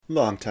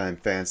Longtime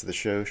fans of the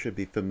show should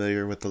be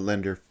familiar with the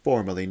lender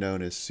formerly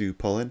known as Sue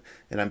Pullen,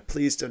 and I'm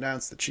pleased to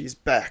announce that she's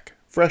back,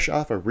 fresh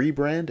off a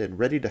rebrand and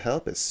ready to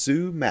help as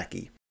Sue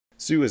Mackey.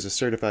 Sue is a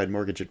certified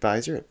mortgage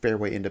advisor at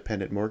Fairway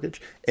Independent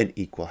Mortgage, an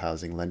equal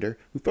housing lender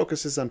who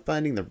focuses on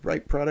finding the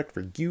right product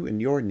for you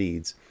and your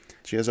needs.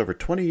 She has over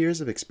 20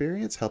 years of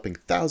experience helping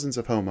thousands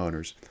of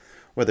homeowners.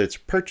 Whether it's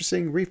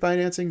purchasing,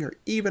 refinancing, or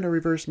even a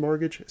reverse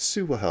mortgage,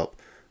 Sue will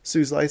help.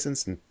 Sue's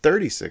licensed in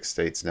 36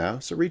 states now,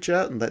 so reach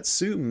out and let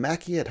Sue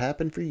Mackey it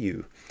happen for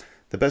you.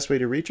 The best way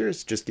to reach her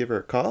is just give her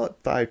a call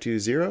at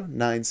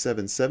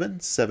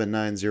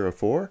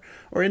 520-977-7904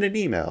 or in an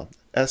email,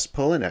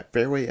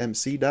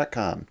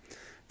 spullen@fairwaymc.com.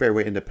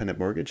 Fairway Independent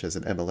Mortgage has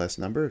an MLS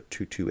number of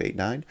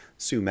 2289.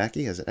 Sue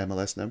Mackey has an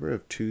MLS number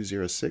of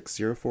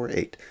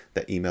 206048.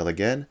 That email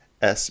again,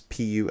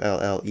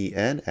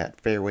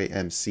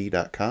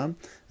 spullen@fairwaymc.com,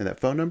 and that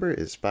phone number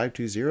is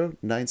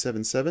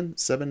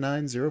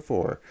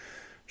 520-977-7904.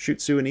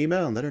 Shoot Sue an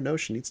email and let her know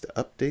she needs to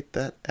update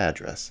that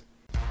address.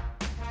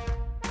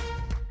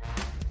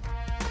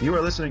 You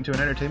are listening to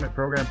an entertainment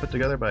program put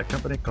together by a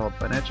company called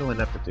Financial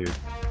Ineptitude.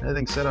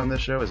 Anything said on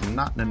this show is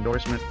not an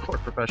endorsement or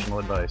professional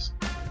advice.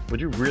 Would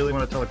you really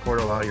want to tell a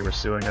court of law you were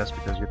suing us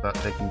because you thought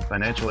taking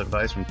financial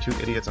advice from two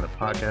idiots on a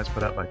podcast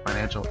put out by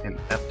Financial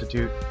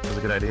Ineptitude was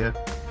a good idea?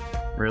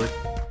 Really?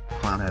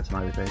 Clown hat,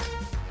 smiley face.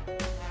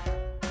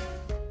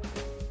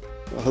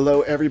 Well,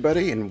 hello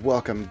everybody and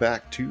welcome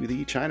back to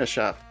the China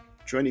Shop.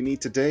 Joining me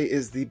today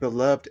is the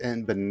beloved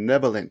and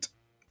benevolent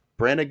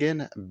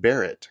Brannigan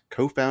Barrett,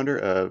 co-founder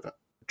of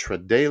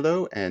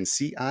Tredalo and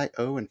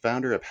CIO and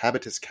founder of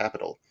Habitus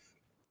Capital.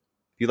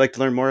 If you'd like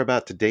to learn more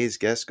about today's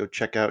guest, go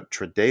check out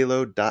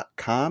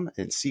Tredalo.com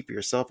and see for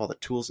yourself all the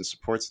tools and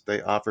supports that they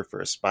offer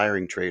for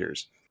aspiring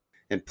traders.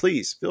 And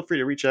please feel free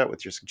to reach out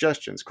with your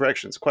suggestions,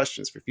 corrections,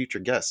 questions for future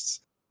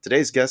guests.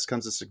 Today's guest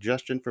comes a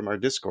suggestion from our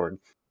Discord.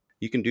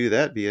 You can do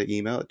that via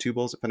email at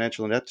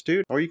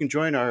twobulls@financialineptitude, or you can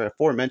join our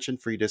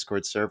aforementioned free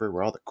Discord server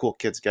where all the cool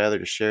kids gather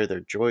to share their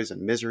joys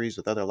and miseries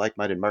with other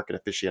like-minded market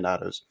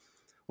aficionados.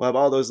 We'll have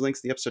all those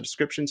links in the episode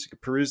description so you can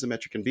peruse them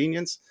at your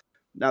convenience.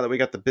 Now that we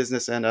got the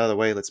business end out of the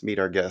way, let's meet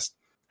our guest.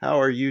 How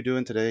are you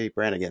doing today,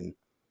 Brannigan?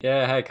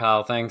 Yeah, hey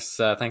Carl, thanks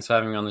for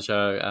having me on the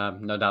show.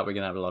 No doubt we're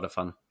going to have a lot of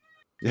fun.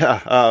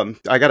 Yeah,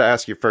 I got to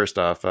ask you first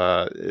off,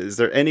 is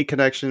there any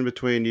connection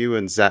between you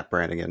and Zap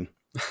Brannigan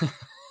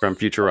from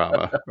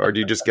Futurama, or do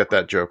you just get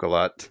that joke a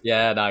lot?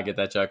 Yeah, no, I get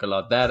that joke a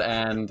lot. That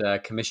and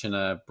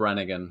Commissioner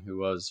Brannigan, who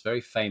was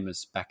very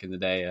famous back in the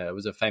day. It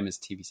was a famous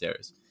TV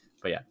series.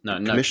 But yeah,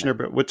 no. Commissioner,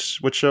 which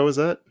show is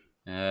that?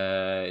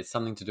 It's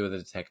something to do with a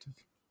detective.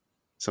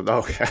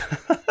 Okay.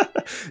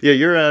 Yeah,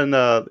 you're in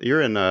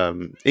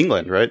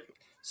England, right?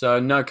 So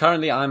no,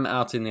 currently I'm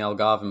out in the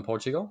Algarve in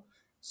Portugal.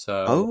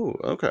 So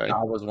okay.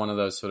 I was one of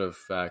those sort of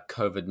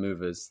COVID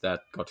movers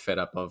that got fed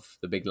up of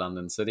the big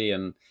London city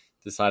and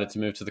decided to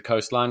move to the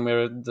coastline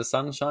where the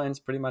sun shines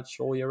pretty much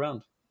all year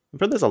round.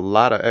 I've heard there's a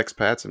lot of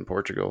expats in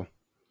Portugal.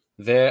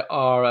 There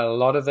are a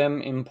lot of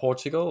them in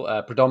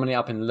Portugal, predominantly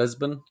up in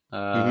Lisbon.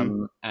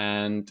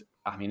 And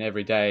I mean,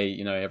 every day,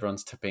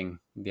 everyone's tipping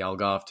the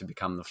Algarve to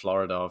become the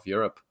Florida of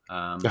Europe.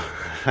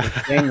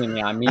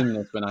 Genuinely, I mean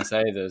this when I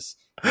say this.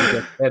 You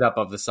get fed up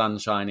of the sun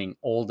shining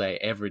all day,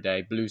 every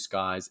day, blue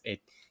skies.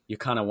 You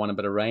kind of want a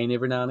bit of rain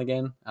every now and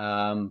again.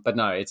 But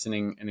no, it's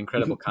an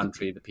incredible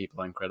country. The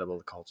people are incredible.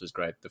 The culture's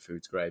great. The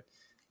food's great.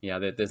 Yeah,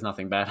 there's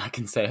nothing bad I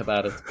can say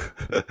about it.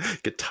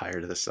 Get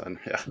tired of the sun.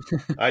 Yeah,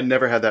 I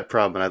never had that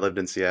problem when I lived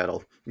in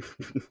Seattle.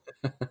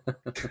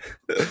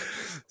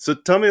 So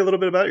tell me a little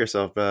bit about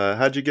yourself.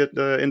 How'd you get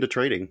into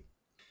trading?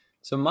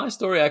 So my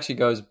story actually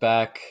goes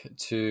back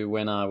to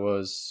when I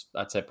was,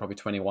 I'd say probably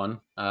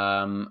 21.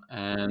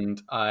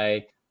 And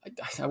I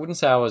wouldn't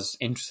say I was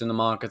interested in the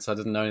markets. I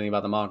didn't know anything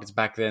about the markets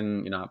back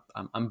then.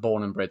 I'm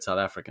born and bred South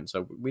African,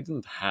 so we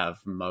didn't have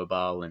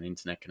mobile and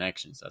internet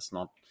connections. That's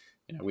not,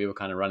 we were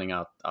kind of running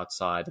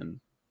outside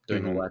and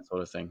doing all that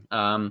sort of thing.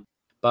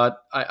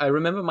 But I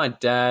remember my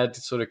dad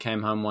sort of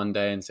came home one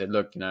day and said,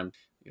 look,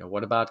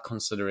 what about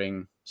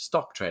considering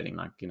stock trading?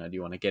 Like, do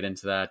you want to get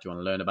into that? Do you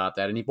want to learn about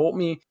that? And he bought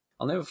me,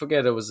 I'll never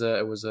forget, it was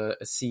a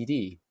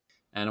CD.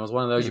 And it was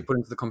one of those you put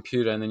into the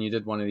computer and then you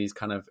did one of these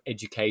kind of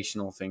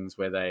educational things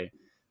where they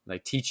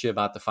teach you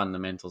about the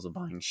fundamentals of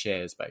buying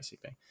shares,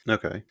 basically.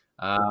 Okay.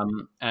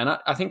 And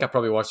I think I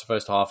probably watched the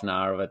first half an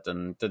hour of it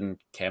and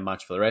didn't care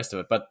much for the rest of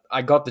it. But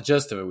I got the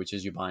gist of it, which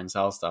is you buy and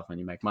sell stuff and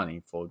you make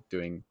money for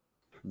doing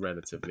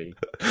relatively.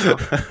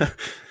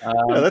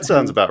 That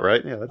sounds about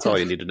right. Yeah, that's all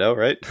you need to know,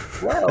 right?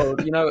 Well,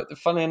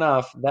 funny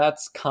enough,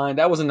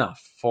 that was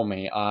enough for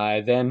me.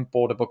 I then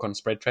bought a book on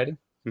spread trading.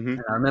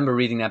 And I remember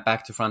reading that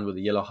back to front with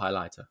a yellow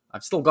highlighter.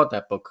 I've still got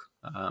that book,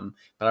 but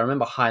I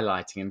remember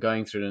highlighting and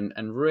going through it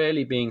and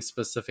really being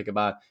specific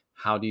about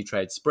how do you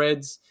trade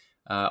spreads.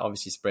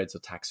 Obviously, spreads are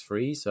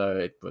tax-free, so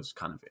it was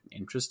kind of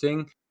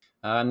interesting.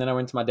 And then I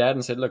went to my dad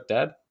and said, look,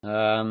 Dad,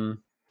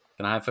 can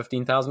I have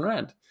 15,000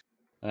 Rand?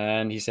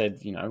 And he said,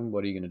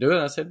 what are you going to do?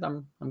 And I said,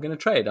 I'm going to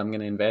trade. I'm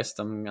going to invest.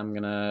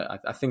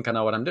 I think I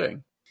know what I'm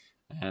doing.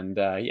 And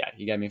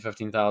he gave me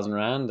 15,000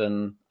 Rand.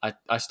 And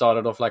I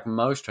started off like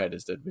most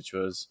traders did, which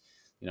was,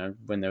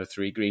 when there were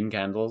 3 green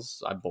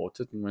candles, I bought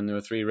it. And when there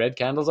were 3 red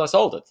candles, I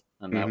sold it.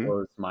 And that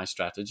was my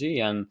strategy.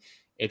 And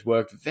it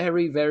worked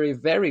very, very,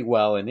 very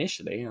well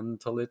initially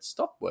until it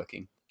stopped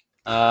working.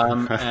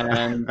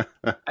 And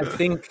I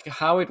think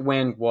how it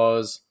went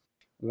was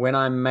when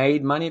I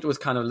made money, it was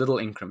kind of little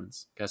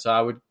increments. Okay, so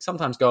I would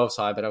sometimes go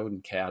offside, but I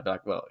wouldn't care. I'd be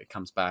like, well, it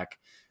comes back.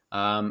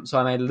 So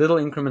I made little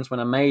increments when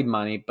I made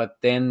money, but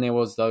then there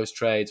was those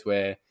trades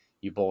where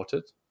you bought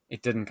it,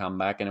 it didn't come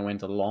back, and it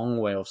went a long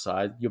way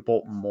offside. You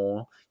bought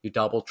more, you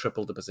double,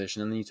 tripled the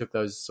position, and then you took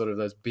those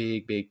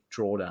big, big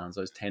drawdowns,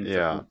 those 10,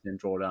 15%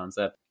 drawdowns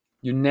that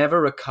you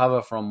never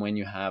recover from when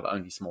you have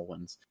only small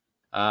wins.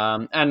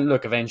 And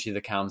look, eventually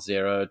the count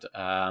zeroed,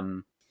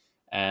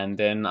 and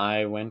then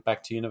I went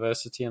back to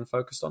university and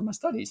focused on my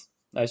studies,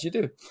 as you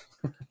do.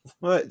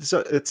 Well, so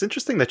it's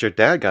interesting that your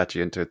dad got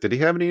you into it. Did he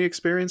have any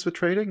experience with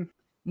trading?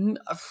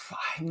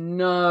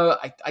 No,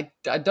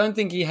 I don't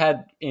think he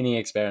had any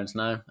experience,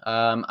 no.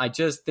 I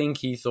just think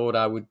he thought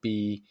I would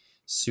be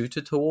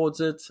suited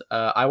towards it.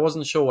 I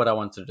wasn't sure what I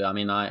wanted to do. I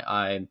mean,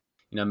 I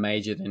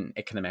majored in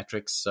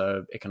econometrics,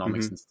 so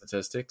economics and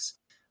statistics.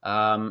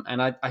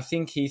 And I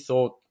think he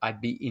thought I'd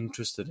be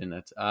interested in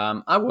it.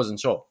 I wasn't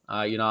sure.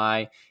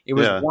 It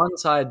was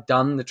once I had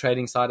done the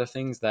trading side of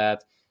things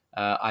that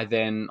I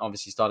then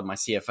obviously started my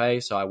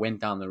CFA. So I went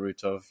down the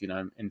route of,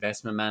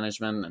 investment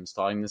management and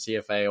starting the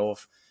CFA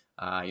off,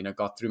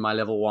 got through my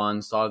level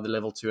 1, started the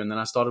level 2, and then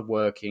I started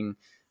working.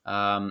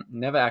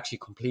 Never actually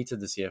completed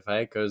the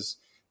CFA because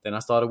then I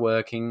started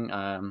working,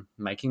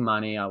 making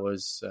money. I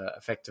was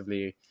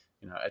effectively,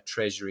 a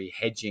treasury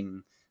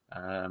hedging,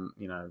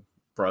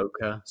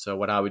 broker. So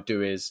what I would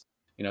do is,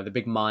 the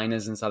big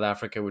miners in South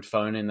Africa would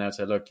phone in. They'd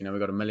say, look, we've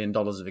got $1 million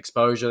of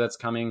exposure that's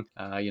coming,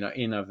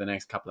 in over the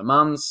next couple of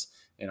months.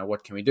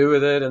 What can we do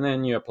with it? And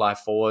then you apply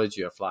forwards,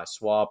 you apply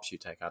swaps, you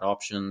take out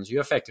options.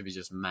 You effectively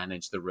just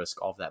manage the risk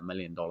of that $1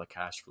 million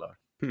cash flow.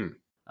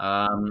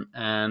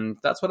 And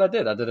that's what I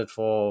did. I did it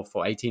for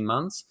 18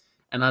 months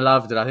and I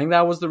loved it. I think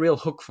that was the real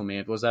hook for me.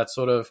 It was that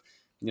sort of,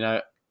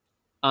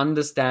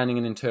 understanding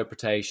and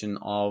interpretation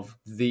of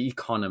the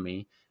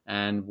economy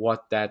and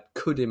what that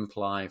could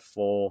imply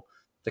for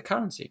the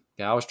currency.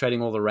 Okay, I was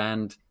trading all the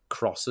Rand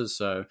crosses,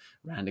 so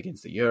Rand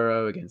against the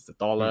euro, against the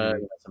dollar,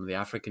 some of the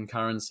African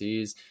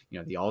currencies,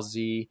 the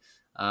Aussie.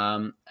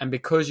 And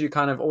because you're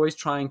kind of always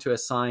trying to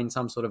assign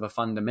some sort of a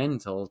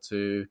fundamental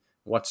to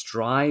what's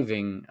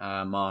driving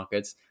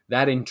markets,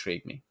 that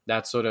intrigued me.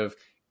 That sort of,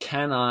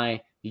 can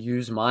I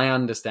use my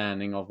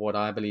understanding of what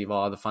I believe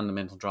are the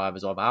fundamental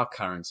drivers of our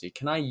currency?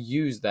 Can I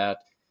use that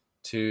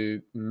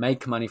to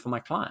make money for my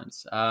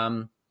clients?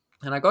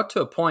 And I got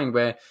to a point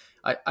where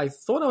I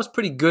thought I was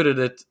pretty good at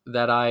it,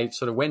 that I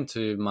sort of went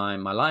to my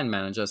line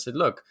manager. I said,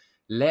 look,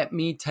 let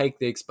me take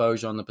the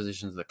exposure on the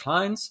positions of the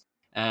clients.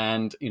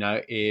 And,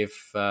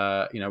 if,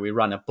 we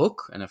run a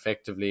book and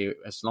effectively,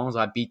 as long as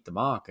I beat the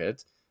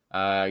market,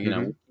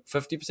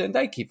 50%,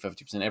 they keep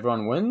 50%,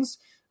 everyone wins.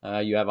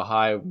 You have a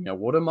high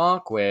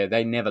watermark where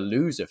they never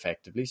lose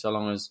effectively, so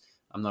long as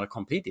I'm not a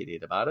complete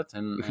idiot about it.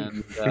 And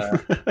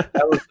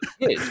that was the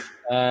kid.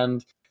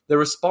 And the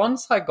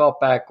response I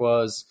got back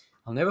was,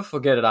 I'll never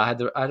forget it. I had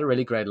a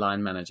really great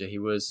line manager. He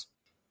was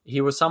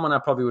someone I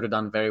probably would have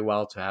done very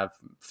well to have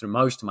through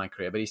most of my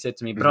career. But he said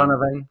to me,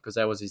 Brannigan, because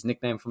that was his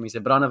nickname for me. He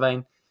said,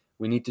 Brannigan,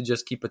 we need to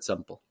just keep it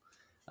simple.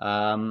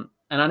 And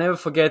I never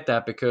forget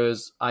that,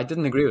 because I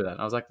didn't agree with that.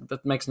 I was like,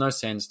 that makes no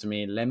sense to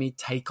me. Let me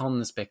take on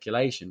the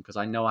speculation because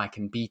I know I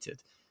can beat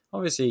it.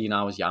 Obviously,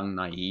 I was young,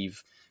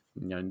 naive.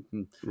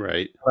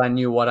 Right. I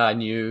knew what I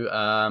knew.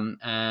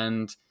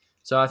 And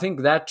so I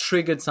think that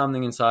triggered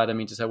something inside of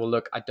me to say, well,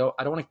 look, I don't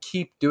want to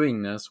keep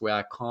doing this where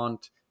I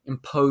can't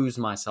impose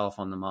myself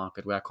on the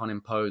market, where I can't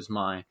impose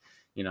my,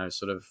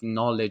 sort of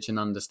knowledge and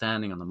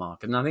understanding on the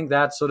market. And I think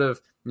that sort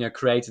of,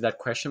 created that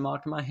question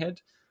mark in my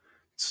head.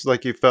 It's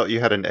like you felt you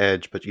had an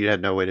edge, but you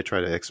had no way to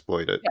try to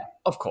exploit it. Yeah,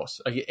 of course.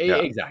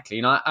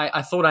 Exactly.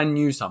 I thought I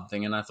knew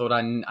something, and I thought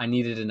I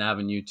needed an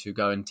avenue to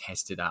go and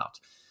test it out.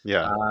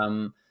 Yeah.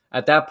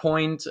 At that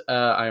point,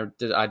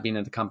 I'd been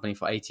at the company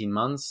for 18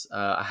 months.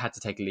 I had to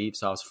take leave,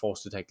 so I was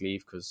forced to take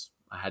leave because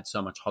I had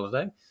so much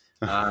holiday.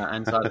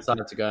 And so I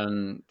decided to go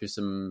and do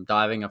some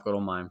diving. I've got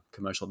all my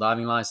commercial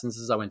diving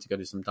licenses. I went to go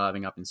do some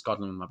diving up in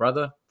Scotland with my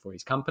brother for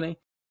his company.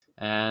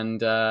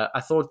 And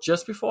I thought,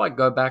 just before I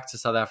go back to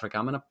South Africa,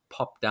 I'm going to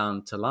pop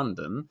down to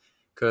London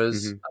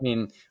because,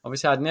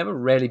 obviously I'd never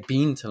really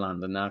been to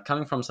London. Now,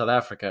 coming from South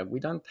Africa,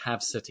 we don't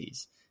have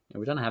cities.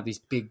 We don't have these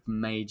big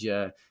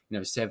major,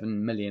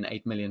 7 million,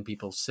 8 million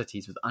people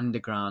cities with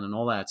underground and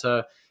all that.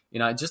 So,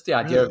 just the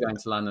idea of going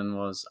to London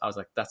I was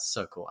like, that's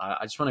so cool. I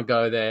just want to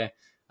go there.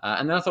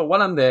 And then I thought,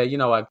 while I'm there,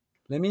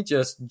 let me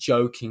just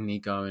jokingly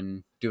go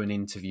and do an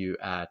interview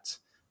at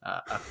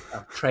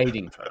a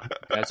trading firm.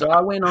 Okay? So I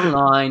went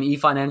online,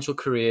 eFinancial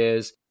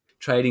Careers,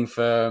 trading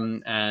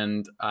firm,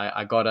 and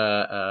I got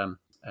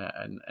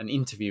an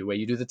interview where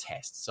you do the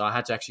tests. So I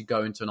had to actually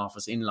go into an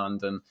office in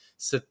London,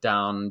 sit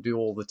down, do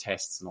all the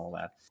tests and all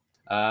that.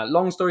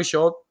 Long story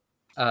short,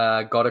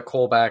 got a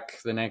call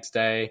back the next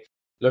day.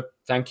 Look,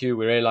 thank you.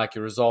 We really like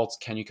your results.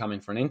 Can you come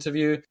in for an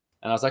interview?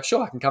 And I was like,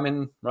 sure, I can come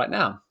in right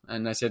now.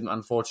 And they said,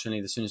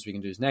 unfortunately, the soonest we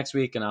can do is next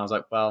week. And I was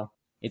like, well,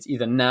 it's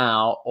either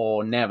now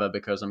or never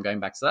because I'm going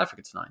back to South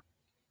Africa tonight.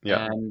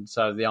 Yeah. And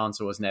so the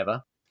answer was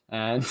never.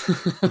 And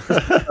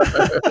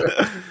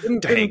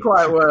didn't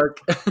quite work.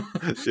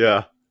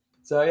 Yeah.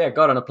 So yeah,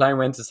 got on a plane,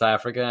 went to South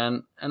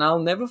Africa, and I'll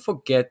never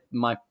forget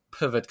my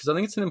pivot, because I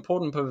think it's an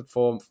important pivot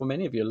for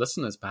many of your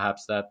listeners,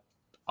 perhaps, that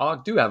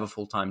do have a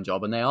full-time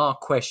job and they are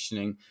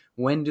questioning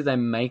when do they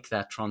make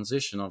that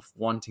transition of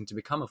wanting to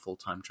become a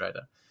full-time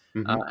trader.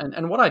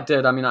 And what I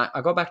did, I mean,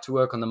 I got back to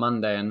work on the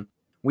Monday, and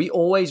we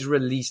always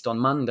released on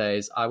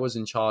Mondays. I was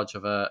in charge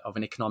of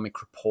an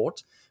economic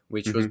report,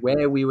 which was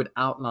where we would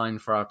outline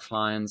for our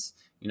clients,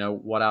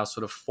 what our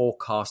sort of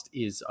forecast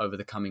is over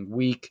the coming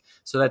week,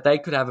 so that they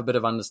could have a bit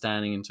of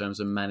understanding in terms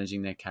of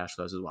managing their cash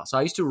flows as well. So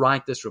I used to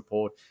write this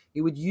report.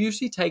 It would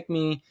usually take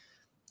me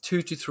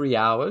 2 to 3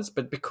 hours,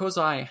 but because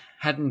I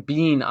hadn't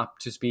been up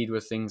to speed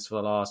with things for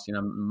the last,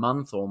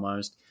 month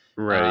almost,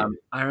 right.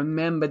 I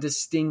remember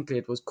distinctly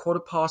it was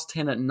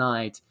 10:15 at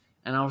night,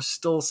 and I was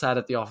still sat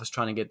at the office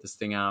trying to get this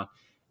thing out,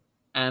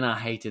 and I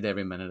hated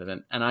every minute of it.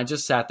 And I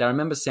just sat there. I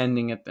remember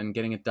sending it and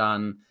getting it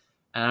done,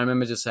 and I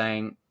remember just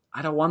saying,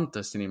 I don't want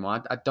this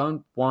anymore. I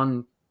don't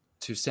want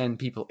to send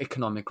people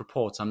economic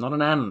reports. I'm not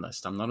an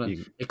analyst. I'm not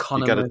an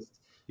economist.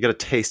 You got a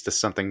taste of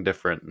something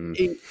different.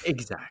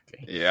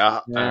 Exactly. Yeah,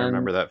 I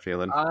remember that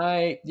feeling.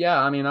 I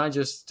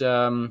just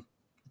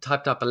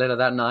typed up a letter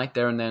that night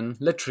there and then,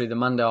 literally the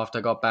Monday after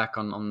I got back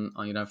on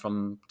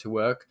from to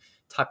work,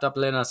 typed up a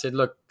letter and I said,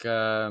 look,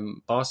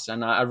 boss,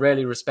 and I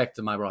really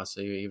respected my boss.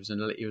 He was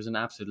an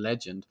absolute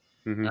legend.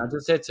 And I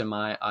just said to him,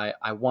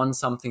 I want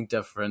something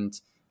different.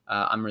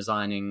 I'm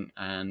resigning,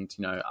 and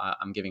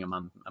I'm giving a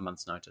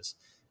month's notice.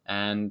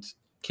 And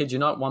kid you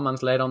not, 1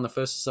 month later, on the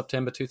 1st of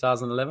September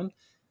 2011,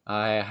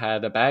 I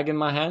had a bag in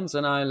my hands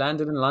and I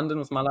landed in London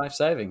with my life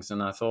savings.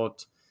 And I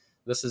thought,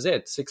 this is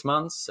it, 6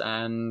 months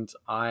and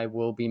I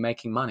will be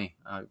making money.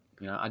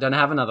 I don't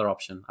have another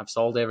option. I've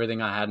sold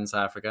everything I had in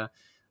South Africa.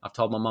 I've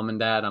told my mom and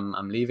dad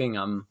I'm leaving.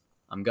 I'm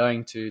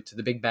going to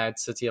the big bad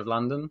city of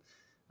London.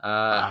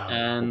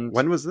 And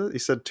when was it? You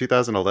said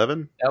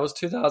 2011? That was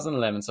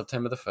 2011,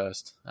 September the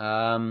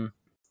 1st.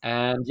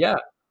 And yeah.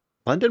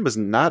 London was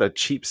not a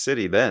cheap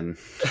city then.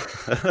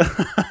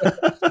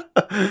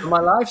 My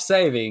life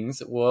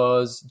savings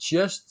was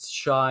just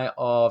shy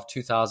of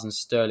 2,000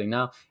 sterling.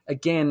 Now,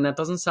 again, that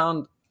doesn't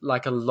sound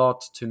like a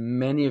lot to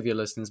many of your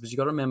listeners, but you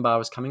got to remember I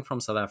was coming from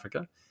South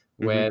Africa,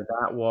 where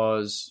that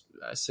was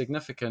a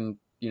significant,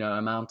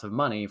 amount of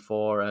money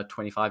for a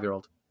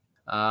 25-year-old.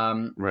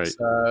 Right.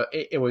 So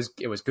it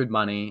was good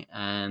money,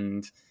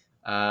 and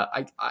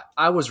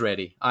I was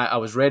ready. I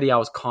was ready. I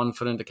was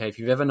confident. Okay, if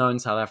you've ever known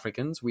South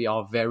Africans, we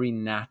are very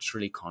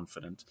naturally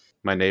confident.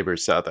 My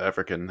neighbor's South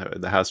African.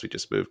 The house we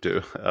just moved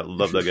to. I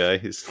love the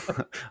guy.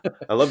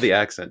 I love the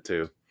accent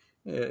too.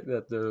 Yeah,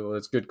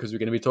 it's good because we're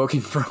going to be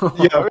talking for.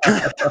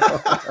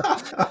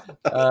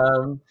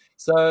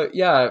 So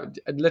yeah,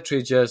 I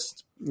literally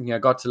just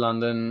got to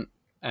London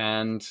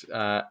and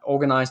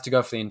organized to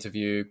go for the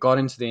interview. Got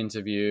into the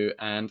interview,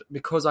 and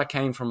because I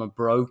came from a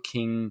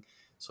broking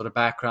sort of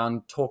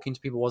background, talking to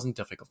people wasn't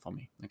difficult for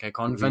me. Okay,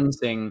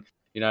 convincing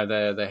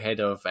the head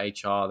of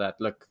HR that,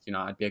 look,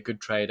 I'd be a good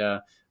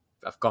trader.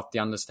 I've got the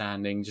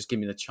understanding. Just give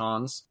me the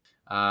chance.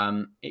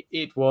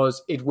 It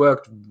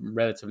worked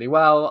relatively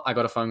well. I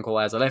got a phone call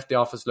as I left the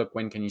office. Look,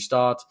 when can you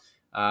start?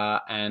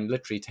 And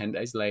literally 10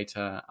 days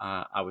later,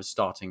 I was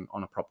starting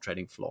on a prop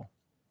trading floor.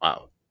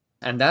 Wow.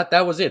 And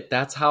that was it.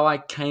 That's how I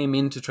came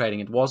into trading.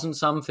 It wasn't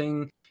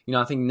something,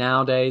 I think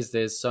nowadays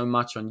there's so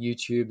much on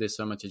YouTube, there's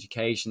so much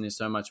education, there's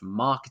so much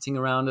marketing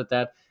around it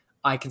that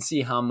I can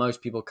see how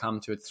most people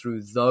come to it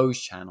through those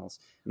channels.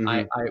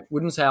 I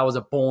wouldn't say I was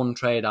a born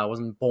trader. I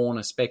wasn't born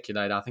a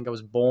speculator. I think I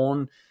was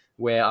born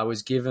where I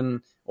was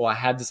given, or I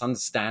had this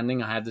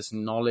understanding, I had this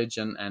knowledge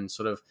and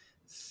sort of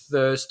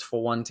thirst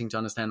for wanting to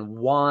understand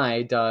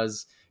why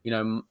does,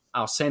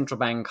 our central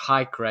bank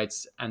hike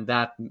rates, and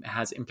that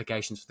has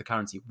implications for the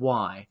currency.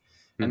 Why?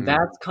 And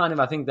that's kind of,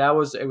 I think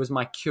it was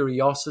my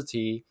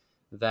curiosity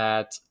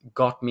that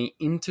got me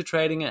into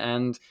trading.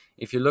 And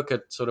if you look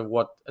at sort of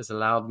what has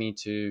allowed me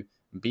to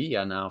be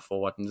here now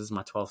for and this is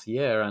my 12th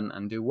year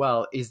and do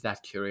well, is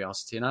that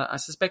curiosity. And I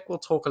suspect we'll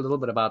talk a little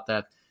bit about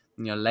that,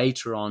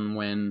 later on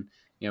when,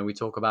 we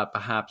talk about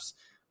perhaps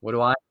what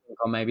do I think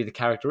are maybe the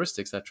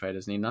characteristics that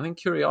traders need. And I think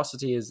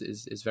curiosity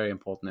is very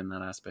important in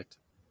that aspect.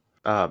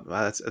 I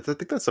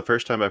think that's the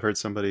first time I've heard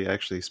somebody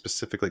actually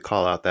specifically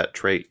call out that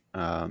trait.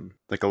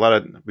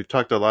 We've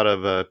talked to a lot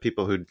of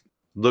people who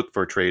look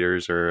for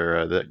traders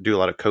or that do a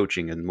lot of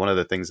coaching, and one of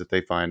the things that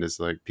they find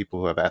is like people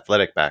who have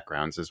athletic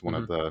backgrounds is one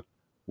of the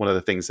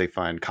things they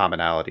find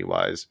commonality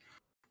wise.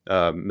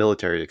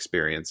 Military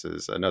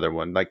experiences, another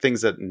one, like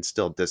things that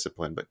instill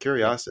discipline, but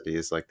curiosity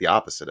is like the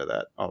opposite of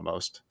that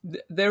almost.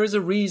 There is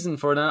a reason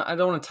for it. I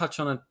don't want to touch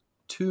on it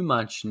too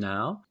much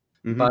now,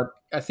 Mm-hmm. But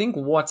I think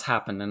what's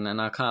happened,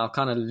 and I'll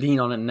kind of lean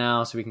on it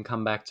now so we can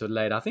come back to it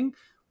later. I think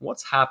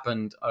what's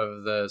happened over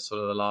the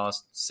sort of the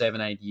last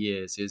 7-8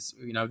 years is,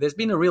 there's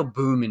been a real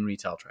boom in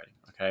retail trading.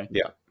 Okay.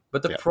 Yeah.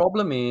 But the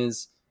problem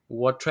is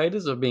what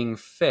traders are being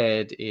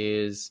fed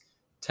is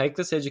take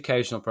this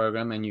educational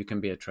program and you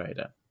can be a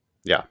trader.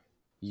 Yeah.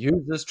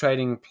 Use this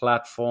trading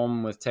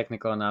platform with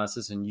technical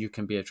analysis and you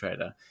can be a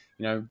trader.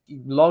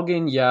 Log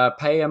in,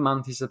 pay a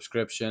monthly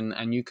subscription,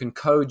 and you can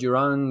code your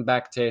own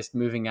backtest,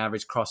 moving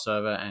average,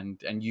 crossover,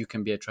 and you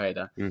can be a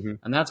trader. Mm-hmm.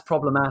 And that's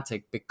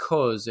problematic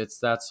because it's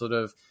that sort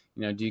of,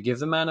 do you give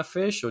the man a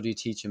fish or do you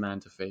teach a man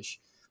to fish?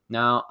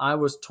 Now, I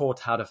was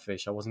taught how to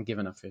fish. I wasn't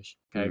given a fish.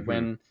 Okay.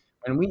 Mm-hmm.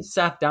 When we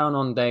sat down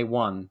on day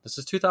one, this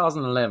is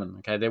 2011.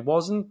 Okay. There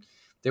wasn't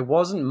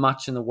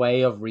much in the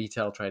way of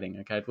retail trading.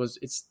 Okay. It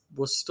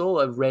was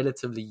still a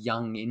relatively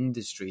young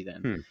industry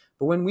then.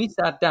 But when we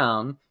sat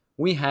down,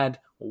 we had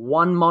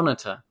one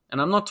monitor.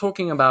 And I'm not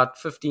talking about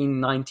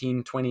 15,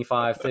 19,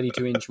 25,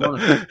 32-inch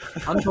monitor.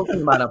 I'm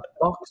talking about a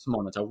box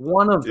monitor,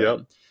 one of them.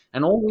 Yep.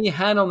 And all we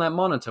had on that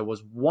monitor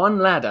was one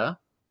ladder.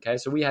 Okay,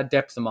 so we had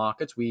depth of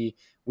markets. We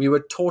were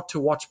taught to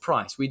watch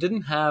price. We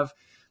didn't have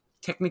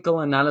technical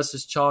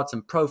analysis charts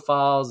and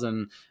profiles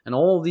and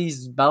all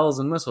these bells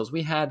and whistles.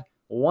 We had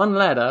one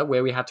ladder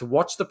where we had to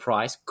watch the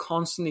price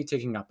constantly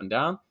ticking up and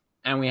down.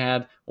 And we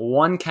had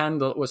one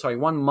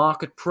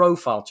market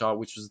profile chart,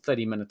 which was a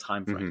 30-minute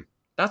time frame. Mm-hmm.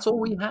 That's all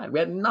we had. We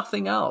had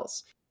nothing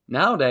else.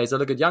 Nowadays, I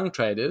look at young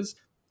traders,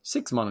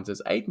 6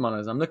 monitors, 8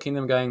 monitors. I'm looking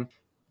at them going,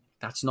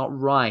 that's not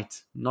right.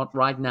 Not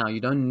right now.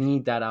 You don't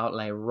need that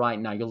outlay right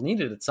now. You'll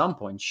need it at some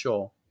point,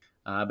 sure.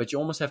 But you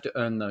almost have to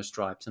earn those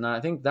stripes. And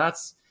I think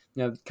that's,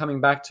 coming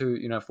back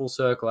to, full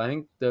circle, I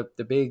think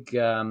the big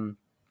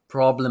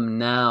problem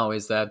now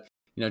is that,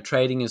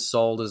 trading is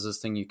sold as this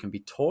thing you can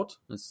be taught.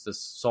 It's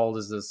sold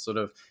as this sort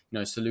of,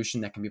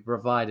 solution that can be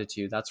provided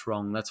to you. That's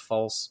wrong. That's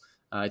false.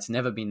 It's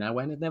never been that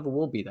way, and it never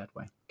will be that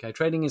way. Okay,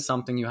 trading is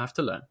something you have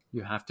to learn.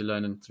 You have to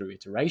learn it through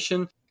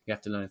iteration. You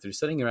have to learn it through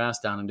sitting your ass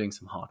down and doing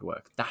some hard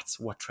work. That's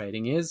what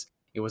trading is.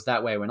 It was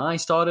that way when I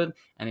started,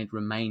 and it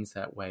remains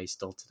that way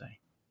still today.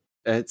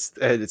 It's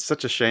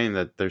such a shame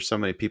that there's so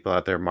many people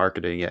out there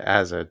marketing it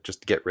as a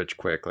just get rich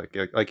quick.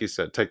 Like you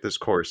said, take this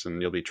course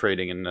and you'll be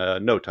trading in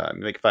no time.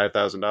 Make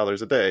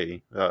 $5,000 a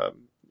day.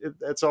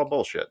 It's all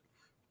bullshit.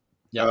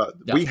 Yeah.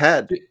 We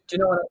had. Do you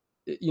know what?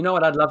 You know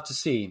what I'd love to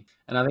see,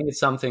 and I think it's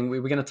something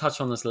we're going to touch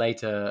on this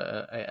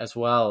later as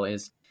well.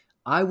 Is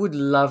I would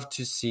love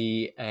to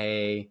see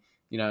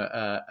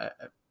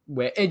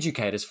where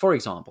educators, for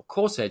example,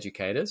 course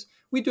educators,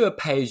 we do a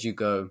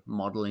pay-as-you-go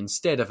model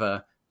instead of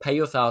a pay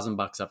your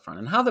 $1,000 up front.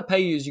 And how the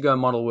pay-as-you-go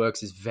model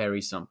works is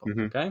very simple.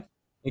 Mm-hmm. Okay,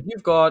 if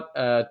you've got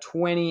a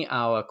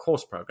 20-hour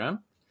course program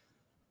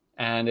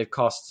and it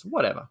costs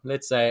whatever,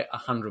 let's say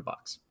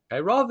 $100.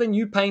 Okay, rather than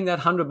you paying that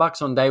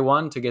 $100 on day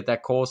one to get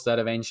that course that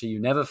eventually you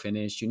never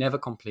finish, you never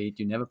complete,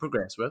 you never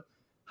progress with,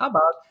 how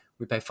about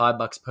we pay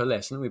 $5 per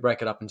lesson? We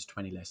break it up into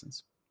 20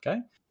 lessons. Okay,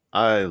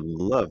 I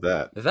love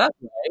that. That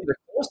way, the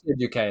course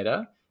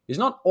educator is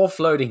not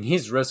offloading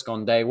his risk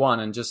on day one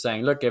and just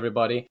saying, look,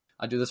 everybody,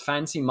 I do this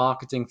fancy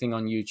marketing thing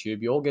on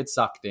YouTube. You all get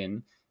sucked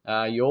in.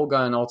 You all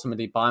go and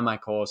ultimately buy my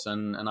course,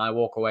 and I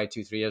walk away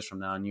 2-3 years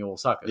from now and you all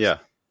suckers. Yeah.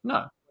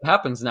 No. What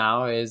happens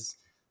now is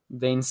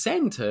the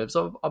incentives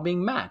are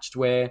being matched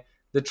where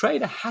the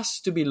trader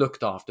has to be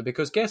looked after,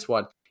 because guess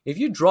what? If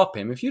you drop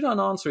him, if you don't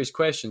answer his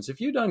questions,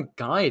 if you don't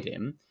guide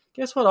him,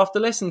 guess what? After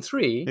lesson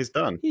 3, he's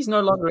done. He's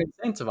no longer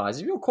incentivized.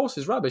 If your course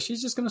is rubbish,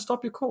 he's just going to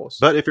stop your course.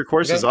 But if your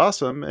course is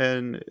awesome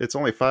and it's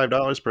only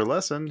 $5 per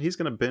lesson, he's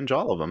going to binge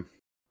all of them.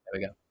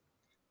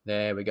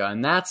 There we go.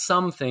 And that's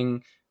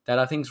something that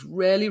I think is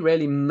really,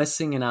 really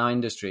missing in our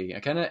industry.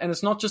 Okay, and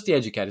it's not just the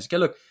educators. Okay,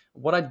 look,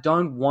 what I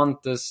don't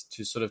want this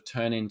to sort of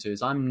turn into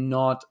is I'm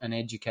not an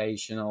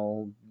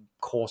educational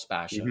course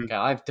basher. Mm-hmm. Okay,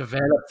 I've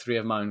developed 3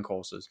 of my own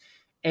courses.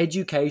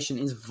 Education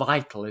is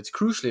vital. It's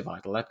crucially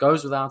vital. That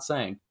goes without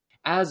saying.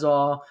 As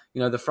are,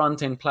 the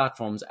front-end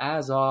platforms,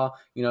 as are,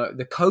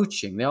 the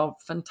coaching. There are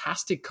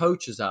fantastic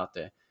coaches out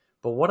there.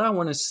 But what I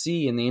want to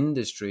see in the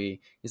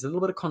industry is a little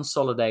bit of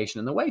consolidation.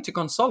 And the way to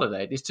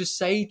consolidate is to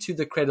say to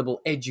the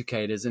credible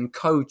educators and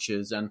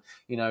coaches and,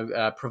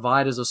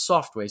 providers of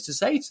software, is to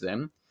say to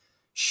them,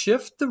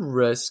 shift the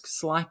risk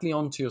slightly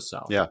onto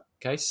yourself. Yeah.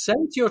 Okay. Say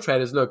to your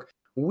traders, look,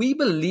 we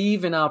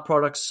believe in our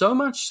product so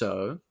much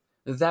so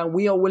that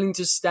we are willing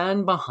to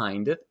stand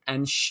behind it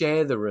and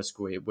share the risk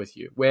with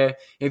you. Where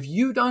if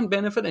you don't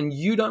benefit and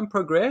you don't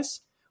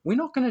progress, we're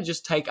not going to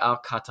just take our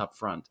cut up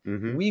front.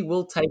 Mm-hmm. We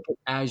will take it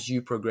as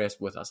you progress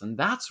with us. And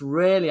that's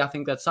really, I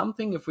think that's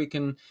something, if we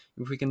can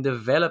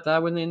develop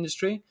that within the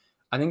industry,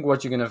 I think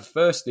what you're going to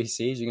firstly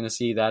see is you're going to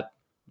see that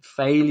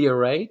failure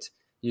rate.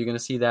 You're going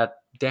to see that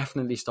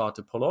definitely start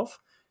to pull off.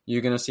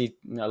 You're going to see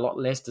a lot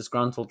less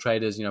disgruntled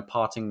traders,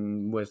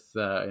 parting with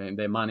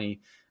their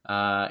money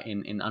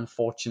in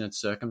unfortunate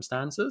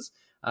circumstances.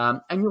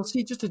 And you'll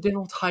see just a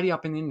general tidy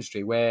up in the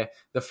industry where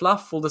the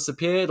fluff will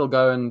disappear. It'll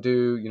go and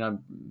do,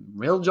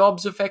 real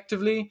jobs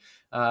effectively,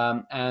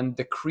 and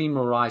the cream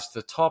will rise to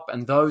the top,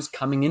 and those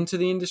coming into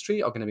the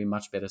industry are going to be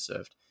much better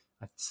served.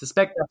 I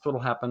suspect that's what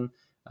will happen.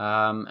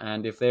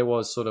 And if there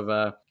was sort of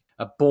a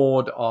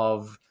board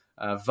of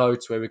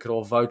votes where we could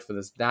all vote for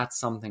this, that's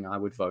something I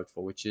would vote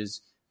for, which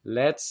is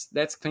let's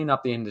clean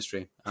up the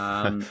industry.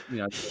 Yes.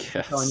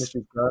 The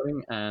industry is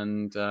growing,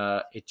 and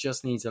it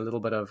just needs a little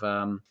bit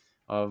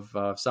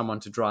of someone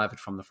to drive it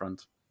from the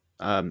front.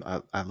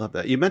 I love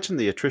that. You mentioned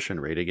the attrition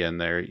rate again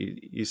there.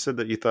 You said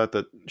that you thought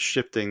that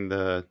shifting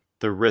the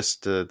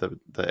risk to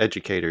the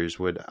educators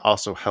would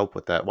also help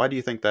with that. Why do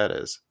you think that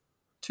is?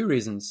 Two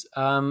reasons.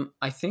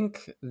 I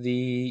think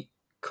the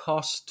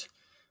cost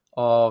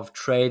of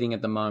trading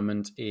at the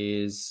moment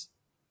is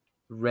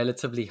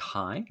relatively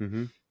high.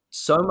 Mm-hmm.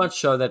 So much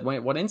so that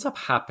what ends up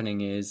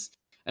happening is,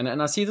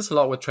 and I see this a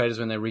lot with traders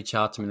when they reach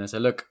out to me and they say,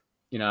 look,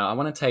 I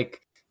want to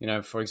take,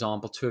 for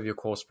example, 2 of your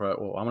course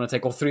or I want to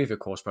take all 3 of your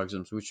course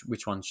programs.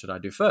 Which one should I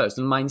do first?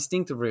 And my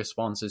instinctive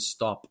response is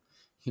stop.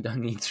 You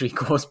don't need 3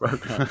 course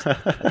programs.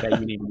 Okay,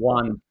 you need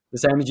 1. The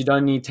same as you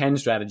don't need 10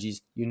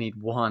 strategies, you need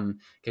 1.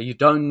 Okay, you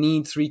don't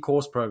need 3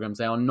 course programs.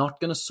 They are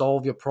not going to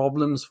solve your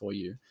problems for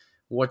you.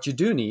 What you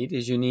do need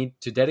is you need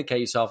to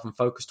dedicate yourself and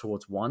focus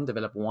towards 1,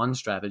 develop 1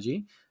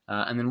 strategy.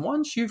 And then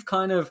once you've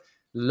kind of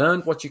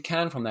learned what you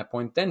can from that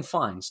point, then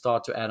fine,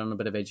 start to add on a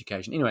bit of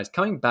education. Anyways,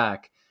 coming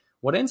back,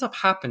 what ends up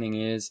happening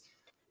is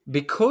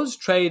because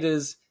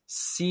traders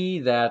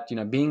see that,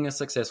 being a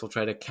successful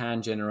trader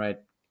can generate,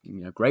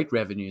 great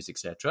revenues,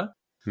 etc.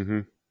 Mm-hmm.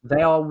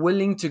 They are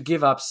willing to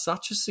give up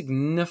such a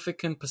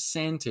significant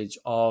percentage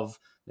of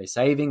their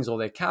savings or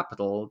their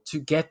capital to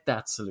get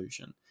that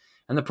solution.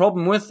 And the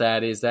problem with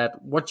that is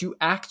that what you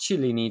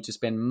actually need to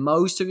spend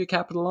most of your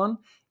capital on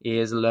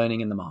is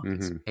learning in the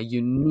markets. Mm-hmm. Okay?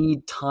 You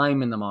need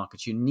time in the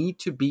markets. You need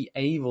to be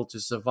able to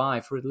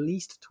survive for at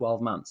least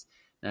 12 months.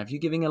 Now, if you're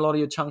giving a lot of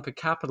your chunk of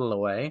capital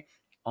away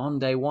on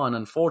day one,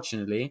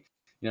 unfortunately,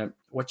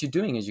 what you're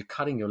doing is you're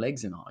cutting your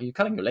legs You're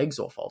cutting your legs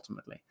off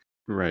ultimately.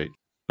 Right.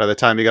 By the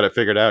time you got it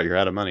figured out, you're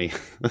out of money.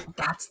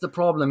 That's the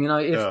problem.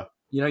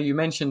 You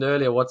mentioned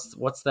earlier,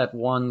 what's that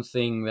one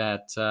thing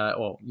that,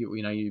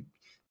 you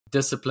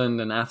disciplined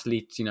and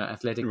athletic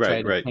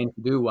traders tend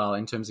to do well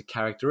in terms of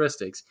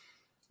characteristics.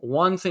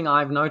 One thing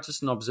I've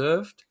noticed and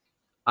observed,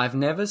 I've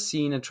never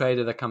seen a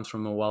trader that comes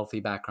from a wealthy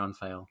background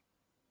fail.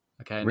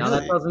 Okay, Really? Now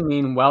that doesn't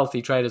mean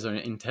wealthy traders are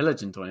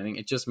intelligent or anything.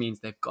 It just means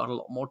they've got a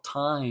lot more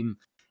time,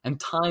 and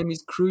time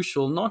is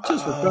crucial, not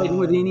just for trading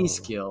with any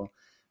skill.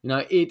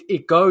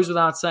 It goes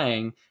without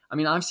saying. I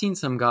mean, I've seen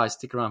some guys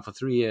stick around for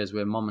 3 years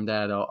where mom and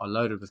dad are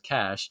loaded with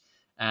cash,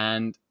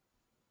 and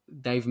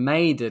they've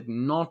made it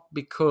not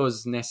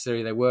because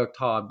necessarily they worked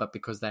hard, but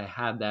because they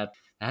had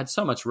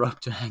so much rope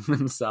to hang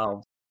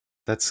themselves.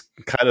 That's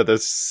kind of the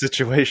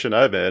situation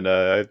I'm in.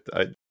 I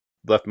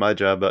left my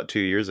job about 2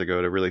 years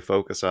ago to really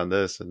focus on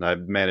this, and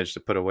I've managed to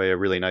put away a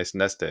really nice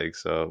nest egg.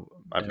 So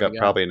I've got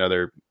probably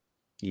another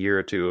year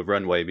or 2 of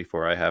runway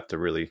before I have to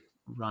really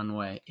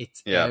runway.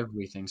 It's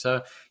everything.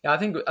 So I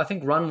think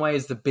runway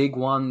is the big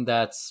one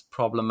that's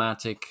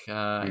problematic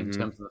in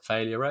terms of the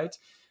failure rate.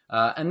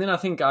 And then I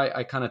think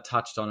I kind of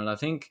touched on it. I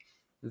think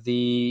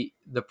the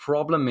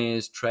problem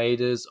is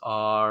traders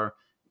are,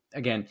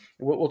 again,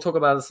 we'll talk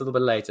about this a little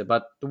bit later,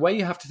 but the way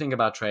you have to think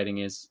about trading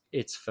is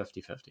it's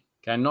 50-50.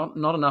 Okay,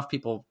 not enough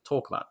people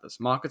talk about this.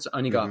 Markets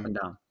only go up and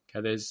down.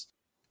 Okay,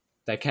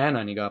 they can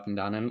only go up and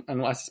down.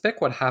 And I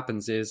suspect what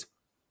happens is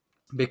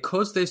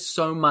because there's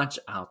so much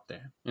out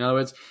there. In other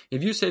words,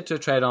 if you said to a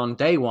trader on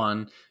day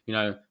one,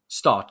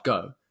 start,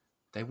 go,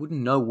 they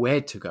wouldn't know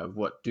where to go.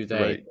 What do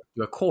they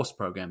do? A course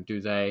program?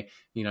 Do they,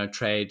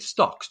 trade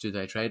stocks? Do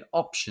they trade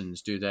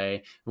options? Do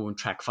they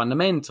track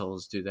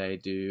fundamentals? Do they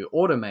do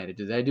automated?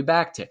 Do they do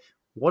backtest?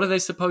 What are they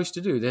supposed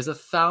to do? There's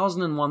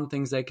 1,001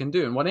 things they can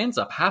do. And what ends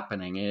up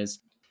happening is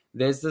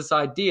there's this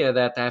idea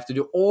that they have to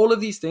do all of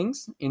these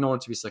things in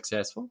order to be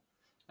successful.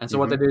 And so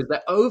what they do is they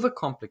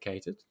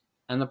overcomplicate it.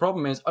 And the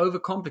problem is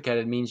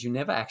overcomplicated means you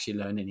never actually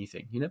learn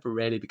anything. You never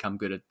really become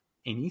good at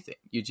anything.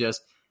 You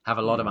just have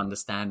a lot of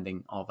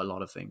understanding of a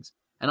lot of things.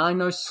 And I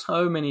know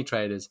so many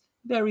traders,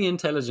 very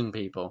intelligent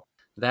people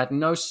that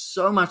know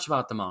so much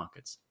about the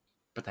markets,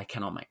 but they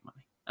cannot make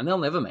money. And they'll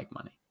never make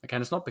money. Okay,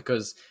 and it's not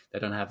because they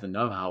don't have the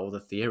know-how or the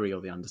theory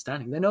or the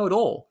understanding. They know it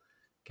all.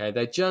 Okay,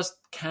 they just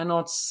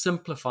cannot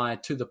simplify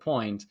it to the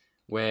point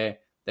where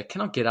they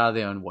cannot get out of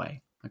their own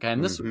way. Okay,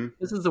 and this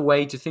is the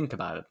way to think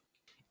about it.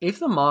 If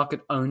the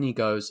market only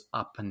goes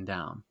up and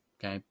down,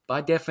 okay, by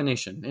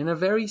definition, in a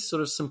very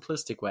sort of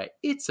simplistic way,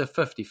 it's a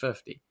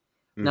 50-50.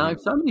 Now,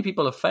 if so many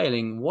people are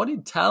failing, what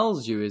it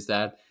tells you is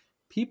that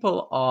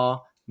people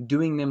are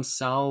doing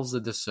themselves a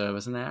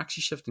disservice and they're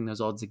actually shifting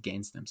those odds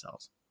against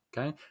themselves,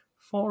 okay?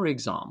 For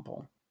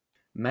example,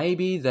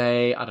 maybe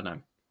they,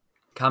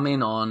 come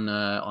in on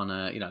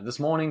a, this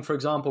morning, for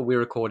example, we're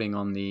recording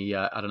on the,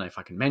 I don't know if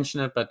I can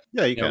mention it, but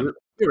yeah, you can.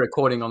 We're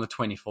recording on the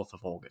 24th of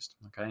August,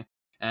 okay?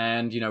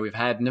 And, we've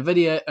had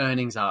NVIDIA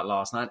earnings out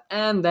last night,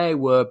 and they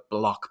were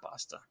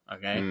blockbuster,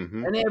 okay?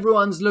 Mm-hmm. And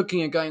everyone's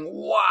looking and going,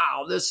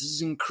 wow, this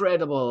is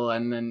incredible.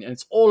 And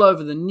it's all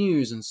over the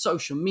news and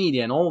social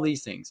media and all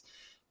these things.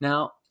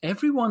 Now,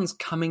 everyone's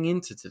coming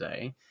into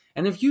today,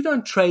 and if you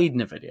don't trade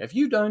NVIDIA, if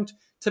you don't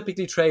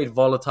typically trade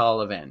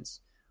volatile events,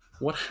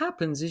 what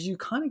happens is you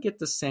kind of get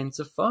the sense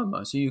of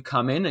FOMO. So you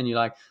come in and you're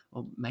like,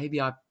 well, maybe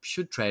I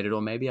should trade it,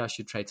 or maybe I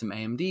should trade some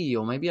AMD,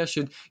 or maybe I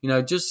should,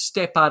 just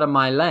step out of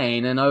my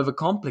lane and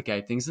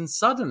overcomplicate things. And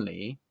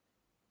suddenly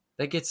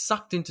they get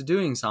sucked into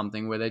doing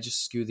something where they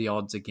just skew the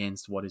odds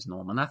against what is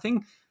normal. And I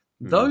think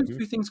those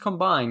two things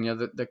combined,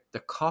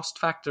 the cost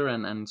factor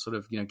and sort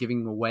of,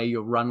 giving away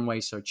your runway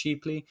so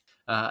cheaply,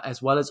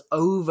 as well as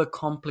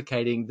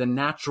overcomplicating the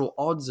natural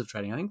odds of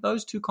trading. I think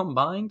those two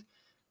combined,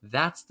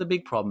 that's the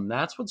big problem.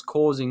 That's what's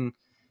causing,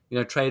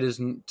 traders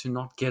to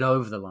not get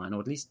over the line,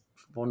 or at least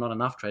not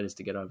enough traders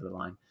to get over the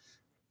line.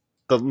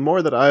 The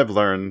more that I've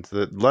learned,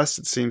 the less